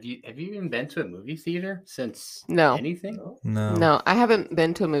 Have you even been to a movie theater since No. anything? No, I haven't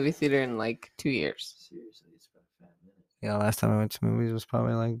been to a movie theater in like 2 years. Seriously, it's been a fat minute. Yeah, last time I went to movies was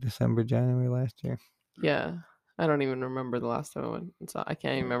probably like December, January last year. Yeah, I don't even remember the last time I went and saw. I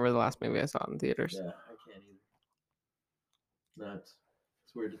can't even remember the last movie I saw in theaters. Yeah, I can't either. Nuts.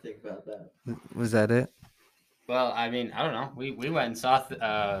 It's weird to think about that. Was that it? Well, I mean, I don't know. We went and saw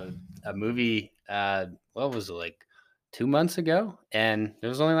a movie. What was it, like 2 months ago? And there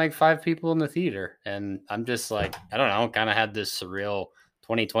was only like 5 people in the theater, and I'm just like, I don't know, kind of had this surreal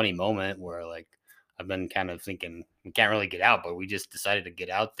 2020 moment where like I've been kind of thinking we can't really get out, but we just decided to get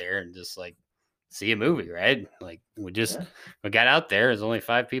out there and just like see a movie, right? Like we got out there. There's only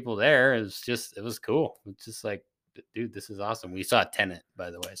 5 people there. It was cool. It's just like, dude, this is awesome. We saw Tenet, by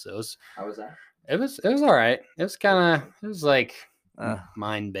the way, so it was. How was that? It was all right. It was like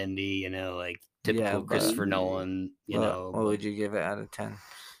mind bendy, like typical Yeah, but- Christopher Nolan, What would you give it out of 10?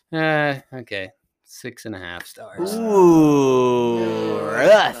 Okay, 6.5 stars. Ooh, Not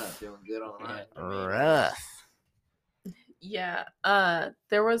rough. feeling good on that. Rough. Yeah,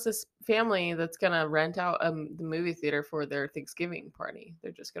 there was this family that's gonna rent out the movie theater for their Thanksgiving party.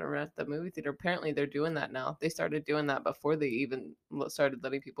 They're just gonna rent the movie theater. Apparently, they're doing that now. They started doing that before they even started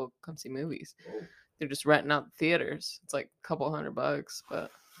letting people come see movies. Oh, They're just renting out the theaters. It's like a couple $100,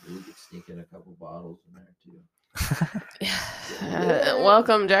 but we could sneak in a couple bottles in there too.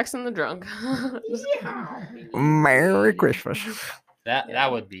 welcome, Jackson the drunk. Merry Christmas.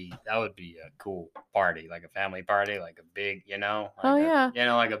 That would be a cool party, like a family party, like a big, Oh, yeah.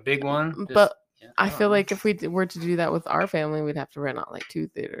 like a big one. But I don't feel know. like if we were to do that with our family, we'd have to rent out like 2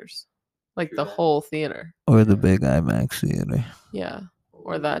 theaters, like True the that. whole theater. Or the big IMAX theater. Yeah,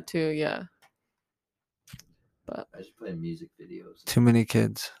 or that too. Yeah, but I just play music videos. Too many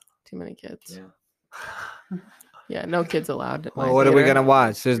kids. too many kids. Yeah. Yeah, no kids allowed. At my Well, what are we theater. gonna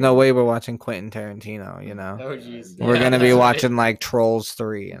watch? There's no way we're watching Quentin Tarantino. You know, Oh jeez. we're Yeah, gonna be that's watching like Trolls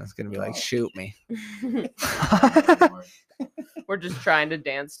 3, and it's gonna be like, Oh. shoot me. We're just trying to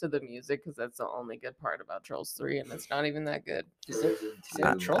dance to the music because that's the only good part about Trolls 3, and it's not even that good. Is it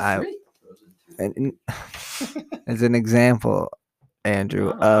Uh, Trolls I- 3? And as an example,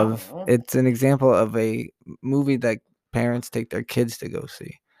 Andrew, Oh. it's an example of a movie that parents take their kids to go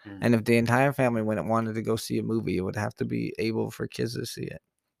see. And if the entire family wanted to go see a movie, it would have to be able for kids to see it.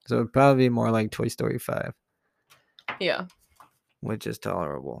 So it'd probably be more like Toy Story 5, Yeah, which is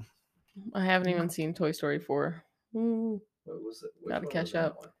tolerable. I haven't even seen Toy Story 4. Ooh, What was it? Gotta Which one catch was that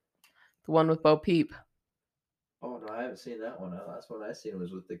up. one? the one with Bo Peep. Oh no, I haven't seen that one. The last one I seen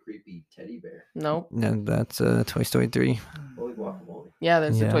was with the creepy teddy bear. Nope. And that's Toy Story 3. Holy guacamole! Yeah,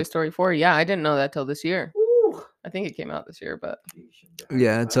 there's the Yeah. Toy Story 4. Yeah, I didn't know that till this year. Ooh. I think it came out this year, but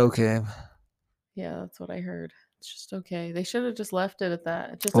Yeah, it's okay. yeah, that's what I heard. It's just okay. They should have just left it at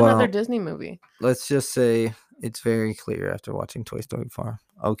that. It's just Well, another Disney movie. Let's just say it's very clear after watching Toy Story 4.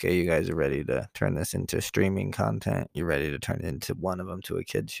 Okay, you guys are ready to turn this into streaming content. You're ready to turn it into one of them to a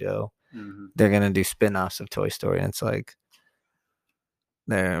kid's show. Mhm. They're going to do spin-offs of Toy Story, and it's like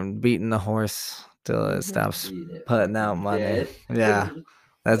they're beating the horse till it stops putting out money. Yeah,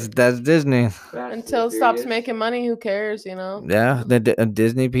 that's Disney. Until it stops making money, who cares, you know? Yeah, the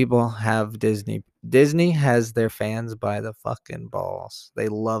Disney people have Disney. Disney has their fans by the fucking balls. They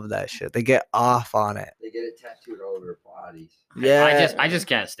love that shit. They get off on it. They get it tattooed all over their bodies. Yeah, I just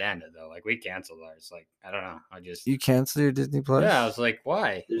can't stand it though. Like we canceled ours. Like I don't know. I just you cancel your Disney Plus? yeah. I was like,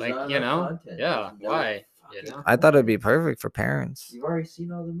 why? There's like not you know, enough content. yeah. There's no Why? You fucking know. I thought it'd be perfect for parents. You've already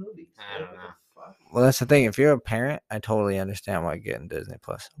seen all the movies. I don't What know. the fuck? Well, that's the thing. If you're a parent, I totally understand why you're getting Disney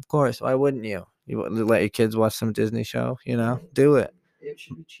Plus. Of course, why wouldn't you? You would let your kids watch some Disney show, you know? Right. Do it. It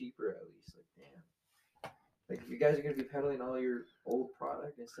should be cheaper at least. Like damn. Like if you guys are gonna be peddling all your old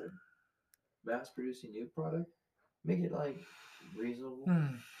product instead of mass producing new product, make it like reasonable.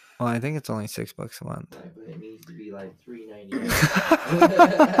 Well, I think it's only $6 a month. Right, but it needs to be like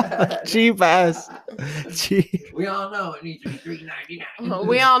 $3.99. Cheap ass. Cheap. We all know it needs to be $3.99.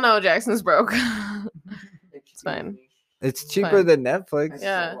 We all know Jackson's broke. It's fine. It's cheaper Fine. than Netflix.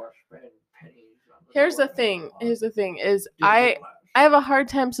 Yeah. Here's the thing is I have a hard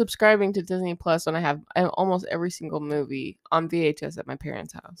time subscribing to Disney Plus when I have almost every single movie on VHS at my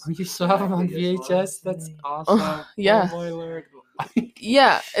parents' house. You still have them on VHS? That's awesome. Yeah. Oh, my Lord.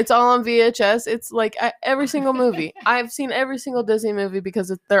 Yeah, it's all on VHS. It's like every single movie. I've seen every single Disney movie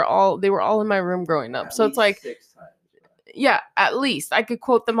because they were all in my room growing up. So it's like 6 times. yeah, at least I could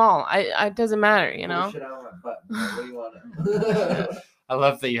quote them all. It doesn't matter, you know. Shit out of my butt, bro. What do you want? I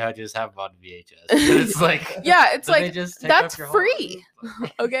love that you just have them on VHS. It's like Yeah, it's do they like just take that's up your whole free.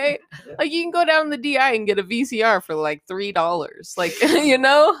 room? Okay, like you can go down to the DI and get a VCR for like $3, like you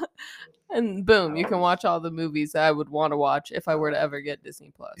know, and boom, you can watch all the movies that I would want to watch if I were to ever get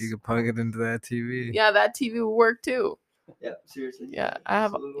Disney Plus. You can plug it into that TV. Yeah, that TV would work too. Yeah, seriously. Yeah, I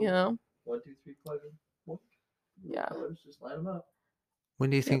have, Just a little you know, 1, 2, 3 plug in. One. Yeah. Colors, just line them up. When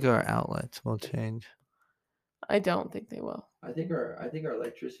do you think our outlets will change? I don't think they will. I think our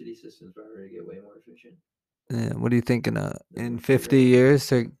electricity systems are going to get way more efficient. Yeah, what are you thinking? In 50 years,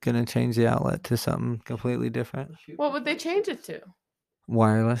 they're gonna change the outlet to something completely different. What would they change it to?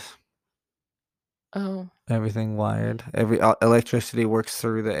 Wireless. Oh, Everything wired. Every electricity works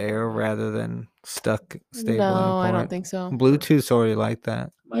through the air rather than stuck stable. no, in a I don't port. think so. Bluetooth's already like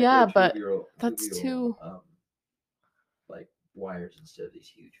that. Yeah, but Microtubular- that's tubular, too- like wires instead of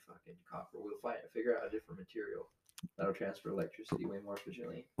these huge fucking copper. We'll figure out a different material that'll transfer electricity way more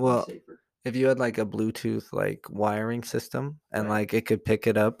efficiently. and Well, safer. If you had like a Bluetooth like wiring system and Right. like it could pick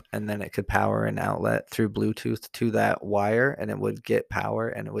it up and then it could power an outlet through Bluetooth to that wire and it would get power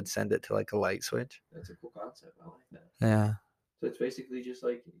and it would send it to like a light switch. That's a cool concept. I like that. Yeah. So it's basically just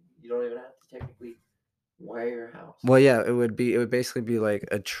like you don't even have to technically wire house. Well, yeah, it would basically be like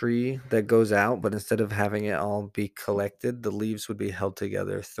a tree that goes out, but instead of having it all be collected, the leaves would be held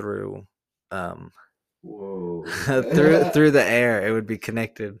together through Whoa. through the air. It would be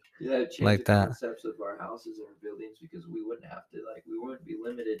connected. Yeah, it'd change like the that. concepts of our houses and our buildings because we wouldn't have to we wouldn't be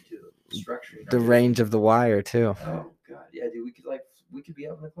limited to structuring The our range of the wire too. building. Oh god, yeah, dude, we could be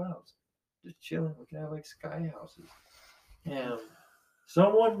up in the clouds, just chilling. We could have like sky houses. And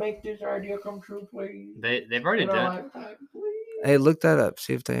someone make this idea come true, please. They've already In our done. lifetime, please. Hey, look that up.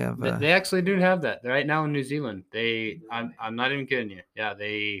 See if they have a They actually do have that right now in New Zealand. I'm not even kidding you. Yeah,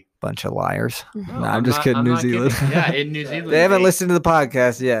 they. bunch of liars. No, Nah, I'm just not, kidding. I'm New not Zealand. Kidding. Yeah, in New Zealand. They haven't listened to the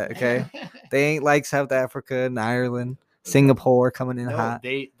podcast yet. Okay, they ain't like South Africa and Ireland, Singapore coming in No, hot.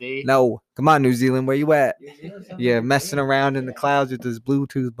 they. No, come on, New Zealand, where you at? New Zealand sounds Yeah, like a messing dream. around in the Yeah. clouds with this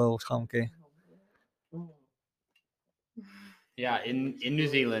Bluetooth bullshit. Yeah, in New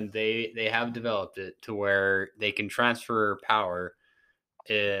Zealand, they have developed it to where they can transfer power.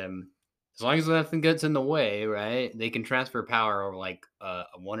 As long as nothing gets in the way, right? They can transfer power over like a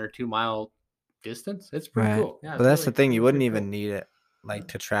 1 or 2 mile distance. It's pretty Right. cool. Yeah, But that's the really, thing, you really wouldn't pretty even cool. need it like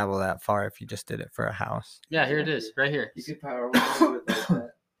to travel that far if you just did it for a house. Yeah, here it is, right here. You could power one with like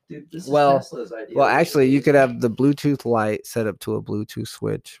that. Dude, this Well- is Tesla's idea. Well, actually, you could have the Bluetooth light set up to a Bluetooth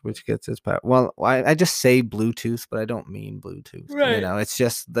switch, which gets its power. Well, I just say Bluetooth, but I don't mean Bluetooth. You Right. know, it's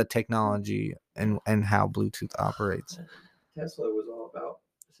just the technology and how Bluetooth operates. Tesla was all about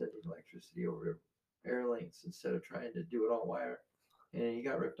sending electricity over air links instead of trying to do it on wire, and he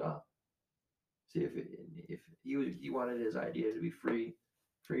got ripped off. See, if he wanted his idea to be free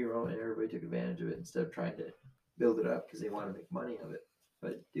roam, and everybody took advantage of it instead of trying to build it up because they want to make money of it.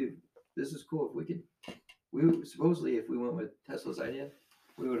 But dude, this is cool. If we supposedly if we went with Tesla's idea,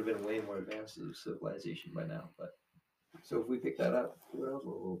 we would have been way more advanced as a civilization by now. But so if we pick that up, who knows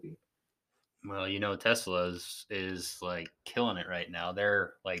what we'll be? Well, Tesla is like killing it right now.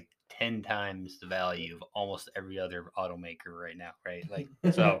 They're like 10 times the value of almost every other automaker right now, right? Like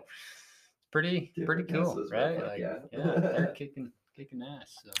so pretty Dude, cool, Teslas, right? fuck Like, yeah. they're kicking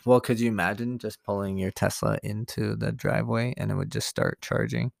ass. So. Well, could you imagine just pulling your Tesla into the driveway and it would just start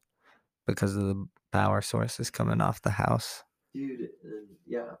charging because of the power source is coming off the house? Dude,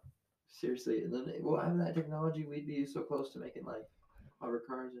 yeah, seriously. And then, well, having that technology, we'd be so close to making like hover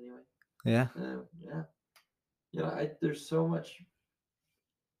cars anyway. Yeah. Yeah. There's so much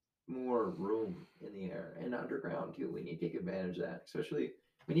more room in the air and underground too. We need to take advantage of that. Especially,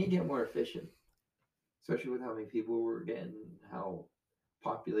 we need to get more efficient. Especially with how many people we're getting, how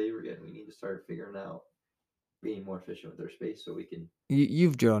populated we're getting. We need to start figuring out being more efficient with our space so we can.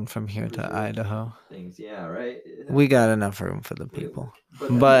 You've drone from here to preserve Idaho. Things, yeah, right. We got enough room for the people. that's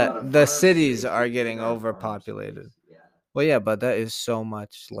a lot But of the farm cities space. are We getting got farm overpopulated. space. Yeah. Well, yeah, but that is so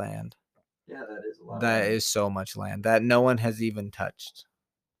much land. Yeah, that is a lot. That is so much land that no one has even touched.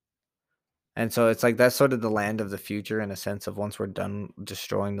 And so it's like that's sort of the land of the future in a sense of once we're done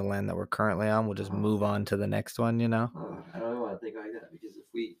destroying the land that we're currently on, we'll just move on to the next one, Oh, I don't want to think like that because if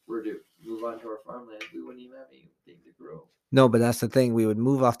we were to move on to our farmland, we wouldn't even have anything to grow. No, but that's the thing. We would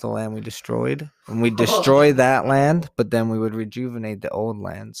move off the land we destroyed and we destroy that land, but then we would rejuvenate the old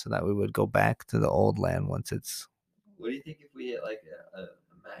land so that we would go back to the old land once it's. What do you think if we hit like a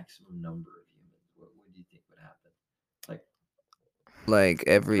maximum number of humans? What do you think would happen? Like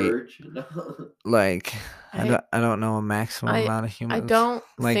every. Purge? No. Like I don't know a maximum amount of humans. I don't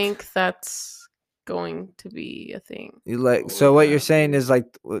like, think that's going to be a thing. So what you're saying is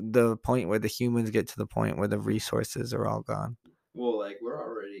like the point where the humans get to the point where the resources are all gone. Well, like we're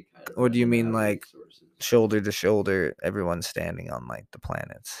already kind of. Or do you mean like resources. shoulder to shoulder, everyone's standing on like the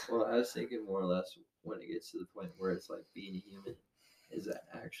planets? Well, I was thinking more or less when it gets to the point where it's like being a human is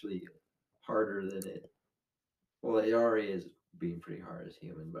actually harder than it. Well, it already is being pretty hard as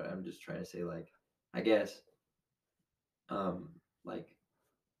human, but I'm just trying to say like, I guess,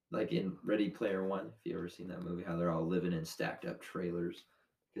 like in Ready Player One, if you ever seen that movie, how they're all living in stacked up trailers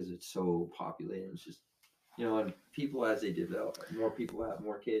because it's so populated. It's just, and people as they develop, more people have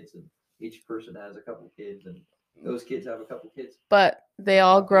more kids, and each person has a couple kids, and those kids have a couple kids. But they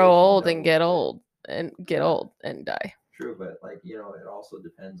all grow Population old and get doubles, old and get old and die. True, but it also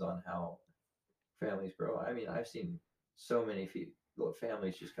depends on how families grow. I mean, I've seen so many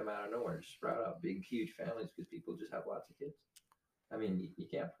families just come out of nowhere and sprout out big, huge families because people just have lots of kids. I mean, you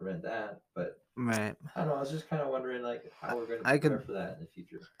can't prevent that, but right. I don't know. I was just kind of wondering, like, how we're going to prepare for that in the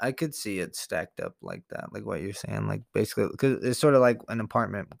future. I could see it stacked up like that, like what you're saying, like basically, because it's sort of like an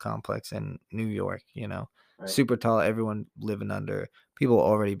apartment complex in New York, Right. super tall, everyone living under. People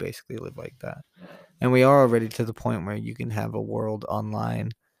already basically live like that, Yeah. and we are already to the point where you can have a world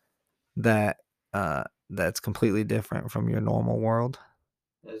online that that's completely different from your normal world.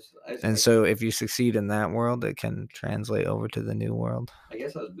 And I so if you succeed in that world, it can translate over to the new world. I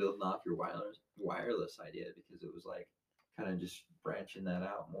guess I was building off your wireless idea because it was like kind of just branching that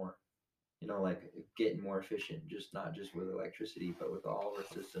out more. You know, like getting more efficient, just not just with electricity, but with all of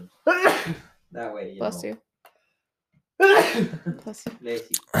our systems. That way, you Bless know. you. Bless you.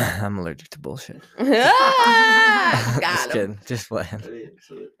 Nancy. I'm allergic to bullshit. Ah, Just got him. kidding. Just playing.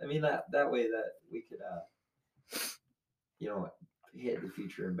 I mean that way that we could, you know, hit the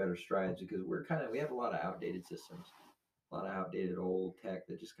future in better strides because we have a lot of outdated systems, a lot of outdated old tech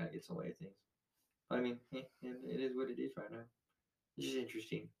that just kind of gets in the way of things. I mean, it is what it is right now. It's just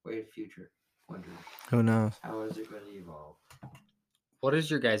interesting. Way of the future. Wondering Who knows? how is it going to evolve? What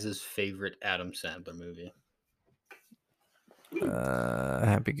is your guys' favorite Adam Sandler movie?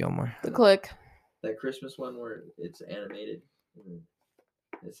 Happy Gilmore. The Click. That Christmas one where it's animated.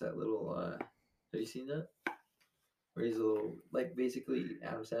 It's that little. Have you seen that? Where he's a little, like, basically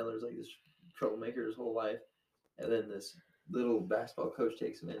Adam Sandler's like this troublemaker his whole life, and then this little basketball coach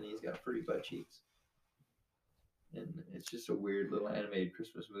takes him in and he's got pretty butt cheeks. And it's just a weird little animated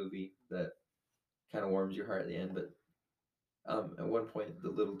Christmas movie that kind of warms your heart at the end. But at one point, the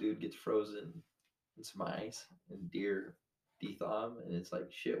little dude gets frozen in some ice, and deer de-thaw him, and it's like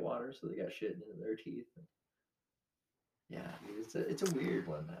shit water, so they got shit in their teeth. Yeah, dude, it's a weird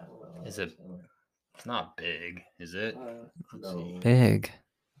one. I don't know. Is it? It's not big, is it? Let's No. see. Big.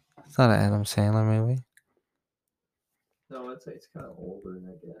 It's not an Adam Sandler movie. No, it's kind of older,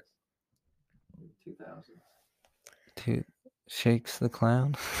 I guess. 2000s. Dude, Shakes the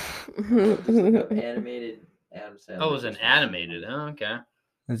Clown. Just look up animated Adam Sandler. Oh, it was an animated. Oh, okay.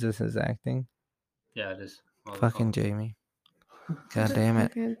 Is this his acting? Yeah, it is. Fucking Jamie. God damn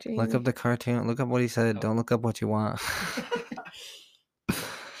it. Look up the cartoon. Look up what he said. Don't look up what you want.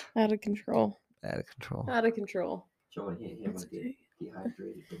 Out of control. Out of control. Out of control. Showing him That's get okay.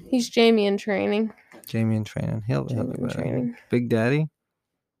 dehydrated. He's Jamie in training. Jamie in training. He'll Jamie be in better. training. Big Daddy?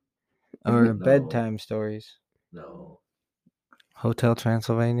 Or No. bedtime stories? No. Hotel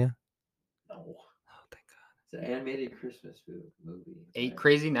Transylvania? No. Oh, thank God. It's an animated Christmas movie. Eight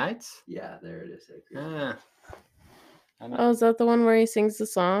Crazy Nights? Yeah, there it is. Ah. Oh, is that the one where he sings the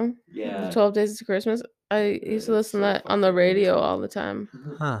song? Yeah. The 12 Days of Christmas? I used to It's listen to so that on the fucking radio amazing. all the time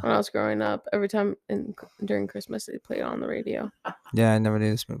Huh. when I was growing up. Every time during Christmas, they play it on the radio. Yeah, I never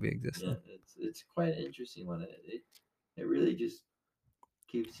knew this movie existed. Yeah, it's quite an interesting one. It really just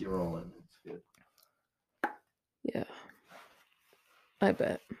keeps you rolling. It's good. Yeah. I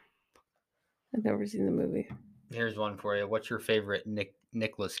bet. I've never seen the movie. Here's one for you. What's your favorite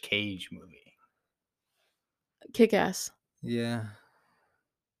Nicolas Cage movie? Kick Ass. Yeah.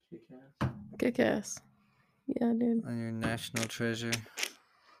 Kick-Ass. Kick Ass. Yeah, dude. On your national treasure.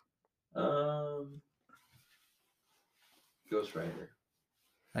 Ghost Rider.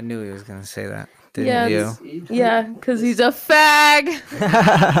 I knew he was going to say that. Didn't Yeah, you? Yeah, because he's a fag.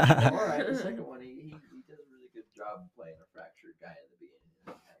 All right, the second one, he does a really good job playing a fractured guy in the beginning.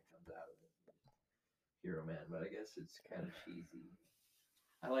 And it kind of comes out of it. Hero Man, but I guess it's kind of cheesy.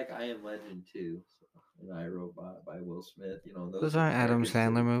 I like I Am Legend too. So, and I Robot by Will Smith. You know Those aren't Adam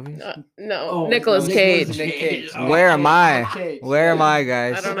Sandler movies. No, Oh, Nicolas no, Cage. Nicolas Cage. Oh, Where am I? Nicolas Cage. Where am I,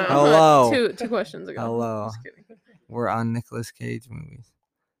 guys? I don't know. Hello. Two questions ago. Hello. Just kidding. We're on Nicolas Cage movies.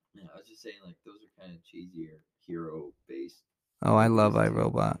 Yeah, I was just saying, like, those are kind of cheesier hero based. Oh, I love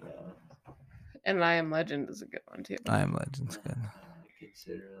iRobot. Yeah. And I Am Legend is a good one too. I Am Legend's good. I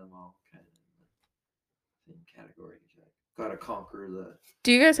consider them all kind of in the same category. Like, gotta conquer the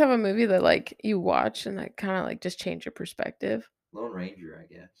Do you guys have a movie that like you watch and that kind of like just change your perspective? Lone Ranger,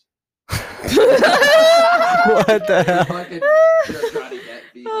 I guess. What the hell? Fucking Johnny Depp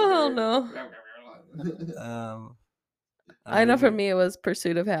being Oh, there. no. I know for me it was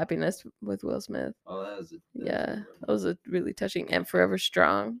Pursuit of Happiness with Will Smith. Oh, that was Yeah, that was a really touching. And Forever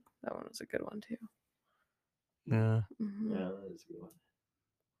Strong. That one was a good one too. Yeah. Mhm. Yeah, that was a good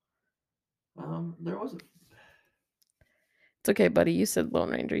one. There wasn't. It's okay, buddy. You said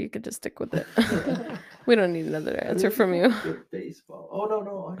Lone Ranger. You could just stick with it. We don't need another answer from you. Good baseball. Oh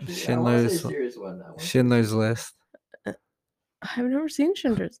no! Actually, I want to Schindler's- say a serious one. I wanna say Schindler's serious. List. I've never seen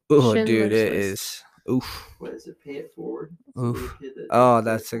Schindler's. Oh, dude, Schindler's it List. is. Oof. What is it? Pay It Forward. It's a Oof. little kid that Oh, pays it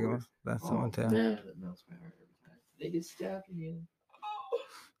that's the forward. one. That's the Oh, one too. man, Yeah. that melts my heart every time. They get stabbed again.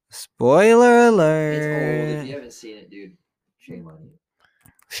 Spoiler It's old. If alert. you haven't seen it, dude, shame on you.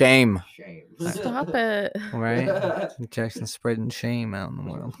 Shame. Shame. Stop it. Right? Jackson's spreading shame out in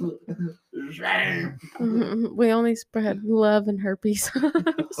the world. There's We only spread love and herpes.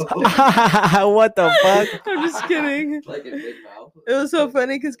 What the fuck? I'm just kidding. Like a big mouth. It was so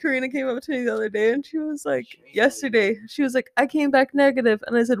funny because Karina came up to me the other day and she was like, yesterday, she was like, I came back negative.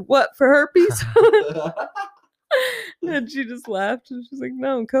 And I said, what, for herpes? And she just laughed and she's like,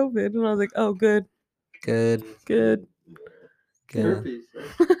 no, COVID. And I was like, oh, good. Good. Good. Good. Herpes.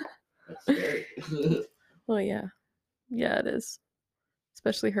 That's scary. Oh, yeah. Yeah, it is.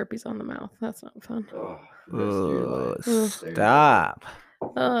 Especially herpes on the mouth. That's not fun. Oh, for the rest of your Oh, life. Ugh. stop.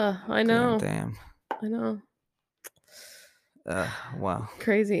 I know. Damn. I know. Wow.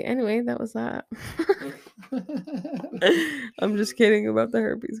 Crazy. Anyway, that was that. I'm just kidding about the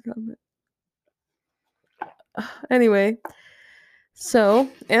herpes comment. Anyway, so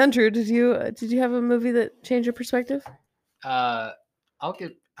Andrew, did you have a movie that changed your perspective? I'll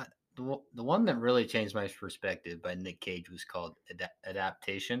get the one that really changed my perspective by Nick Cage was called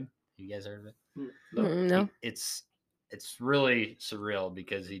Adaptation. You guys heard of it? No. It's really surreal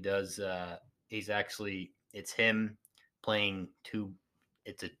because he does. It's him playing two.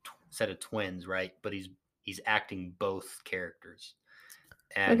 It's a set of twins, right? But he's acting both characters.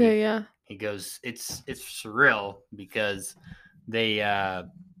 And Okay, yeah. He goes. It's surreal because they.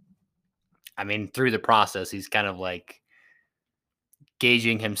 Through the process, he's kind of like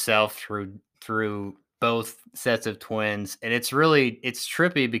gauging himself through both sets of twins, and it's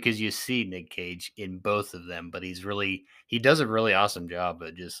trippy because you see Nick Cage in both of them, but he does a really awesome job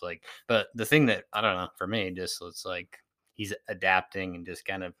at just like. But the thing that I don't know for me, just it's like he's adapting and just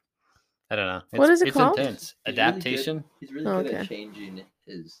kind of I don't know. What is it it's called? Intense. He's Adaptation. He's really good Okay. at changing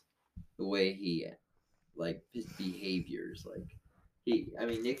the way he like his behaviors. Like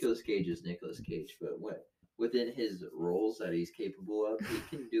Nicolas Cage is Nicolas Cage, but within his roles that he's capable of, he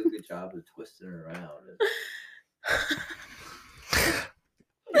can do a good job of twisting it around.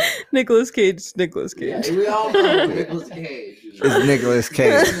 Nicolas Cage. Yeah, we all know Nicolas Cage Is Nicolas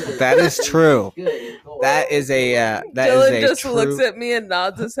Cage. That is true. That is a Dylan just true... looks at me and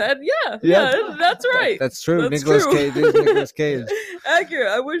nods his head. Yeah, Yep. that's right. That's true. That's Nicolas true. Cage is Nicolas Cage. Accurate.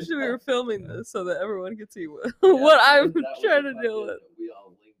 I wish we were filming this so that everyone could see what I'm trying to deal with. We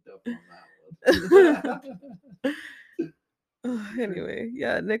all linked up on that one. Anyway,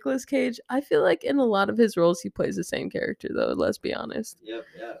 yeah, Nicolas Cage. I feel like in a lot of his roles, he plays the same character, though. Let's be honest. Yep.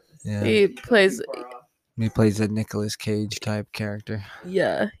 Yeah. He plays. He plays a Nicolas Cage type character.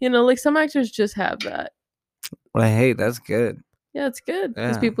 Yeah, like some actors just have that. Well, hey, that's good. Yeah, it's good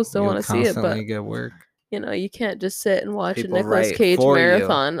because Yeah. people still want to see it, but you get work. you can't just sit and watch People a Nicolas write Cage for you.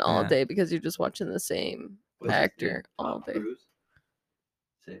 marathon all Yeah. day because you're just watching the same actor all day. Cruise?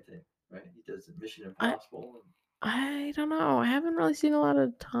 Same thing, right? He does Mission Impossible. I don't know. I haven't really seen a lot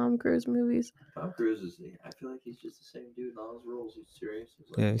of Tom Cruise movies. Tom Cruise I feel like he's just the same dude in all his roles. He's serious.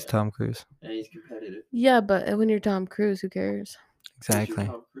 He's Tom Cruise. And he's competitive. Yeah, but when you're Tom Cruise, who cares? Exactly.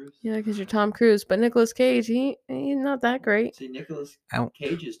 Tom Cruise? Yeah, because you're Tom Cruise. But Nicolas Cage, he's not that great. See, Nicolas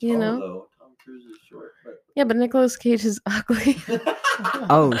Cage is tall, though. Tom Cruise is short. But... Yeah, but Nicolas Cage is ugly.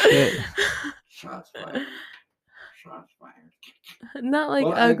 Oh, shit. Shots fired. Not like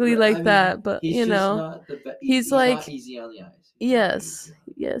ugly that, but he's he's not easy on the eyes. Yes,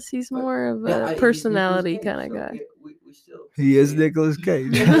 he's more of a personality kind of guy. We still. He is Nicolas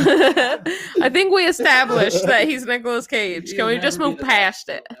Cage. I think we established that he's Nicolas Cage. Can we just move past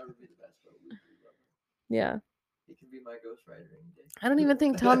it? Yeah. He can be my Ghost Rider any day. I don't even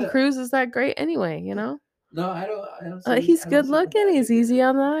think Tom Cruise is that great anyway, No, I don't. He's good looking. He's easy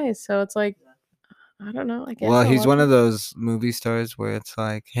on the eyes. So it's like, I don't know. I guess. Well, he's one of those movie stars where it's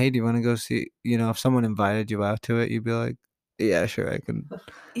like, hey, do you want to go see? If someone invited you out to it, you'd be like, yeah, sure, I could.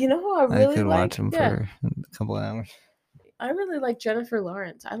 You know who I really could like? watch him for a couple hours. I really like Jennifer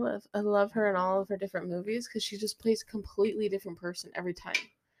Lawrence. I love her in all of her different movies because she just plays a completely different person every time.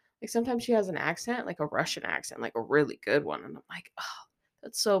 Like sometimes she has an accent, like a Russian accent, like a really good one, and I'm like, oh,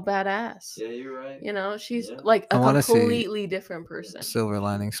 that's so badass. Yeah, you're right. She's like a completely different person. Silver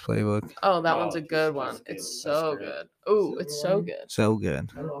Linings Playbook. Oh, that one's a good one. It's so good. Oh, it's so good. So good.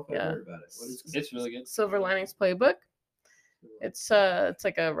 I don't know if I heard about it. What is it? It's really good. Silver Linings Playbook. It's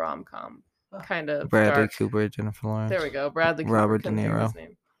like a rom-com kind of. Bradley dark. Cooper, Jennifer Lawrence. There we go. Bradley Cooper. Robert De couldn't think of Niro. his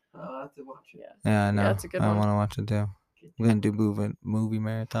name. I'll have to watch it. Yeah, I know. it's a good I one. want to watch it too. We're gonna do movie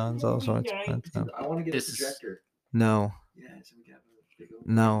marathons, all sorts of fun stuff. I want to get a projector. No. Yeah, so we got a big old...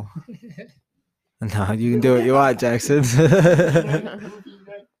 No. No, you can do what you want, Jackson.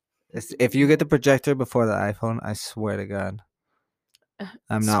 If you get the projector before the iPhone, I swear to God,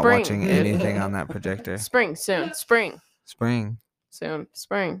 I'm not Spring. watching anything on that projector. Spring soon. Spring. Spring. Soon.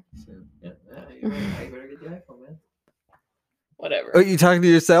 Spring. Yeah, you better get the iPhone, man. Whatever. Oh, you talking to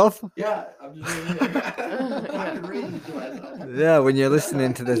yourself? Yeah, I'm just right here. I'm talking crazy to myself. Yeah, when you're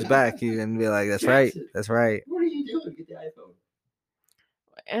listening to this back, you can be like, "That's right. Jackson. That's right." What are you doing? Get the iPhone.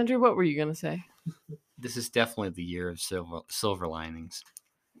 Andrew, what were you gonna say? This is definitely the year of silver linings.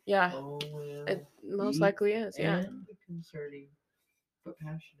 Yeah, Oh, yeah. it most Deep likely is. Yeah. And concerning, but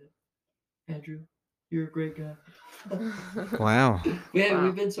passionate. Andrew, you're a great guy. Wow. Man, Wow.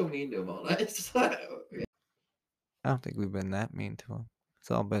 we've been so mean to him all night. I don't think we've been that mean to him.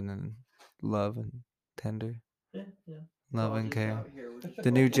 It's all been in love and tender, yeah, yeah. love All and just care. out here, we're just The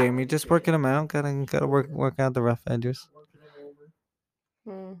new both Jamie, out just here. working him out. Gotta work out the rough edges. Working him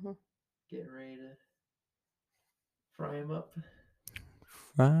over, Mhm. getting ready to fry him up.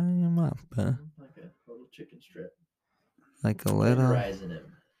 Fry him up, Like a little chicken strip. like a little. Tenderizing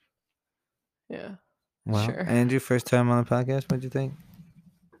him. Yeah. Well, Sure. Andrew, first time on the podcast. What'd you think?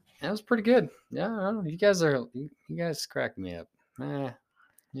 That was pretty good. Yeah, I don't know. You guys cracked me up.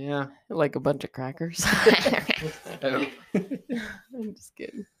 Yeah. Like a bunch of crackers. Oh. I'm just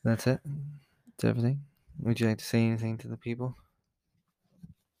kidding. That's it. That's everything. Would you like to say anything to the people?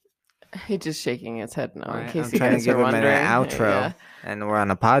 He's just shaking his head no, in Alright, case I'm you trying to guys give are him an wondering. outro, Yeah, and we're on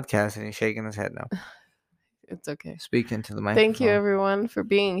a podcast, and he's shaking his head no. it's okay. Speak into the microphone. Thank you, everyone, for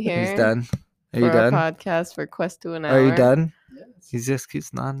being here. He's done. Are for you our done? podcast for Quest to an Hour. Are you done? Yes. He just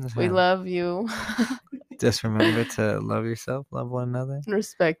keeps nodding his head. We love you. Just remember to love yourself, love one another.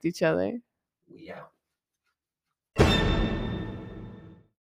 Respect each other. We out.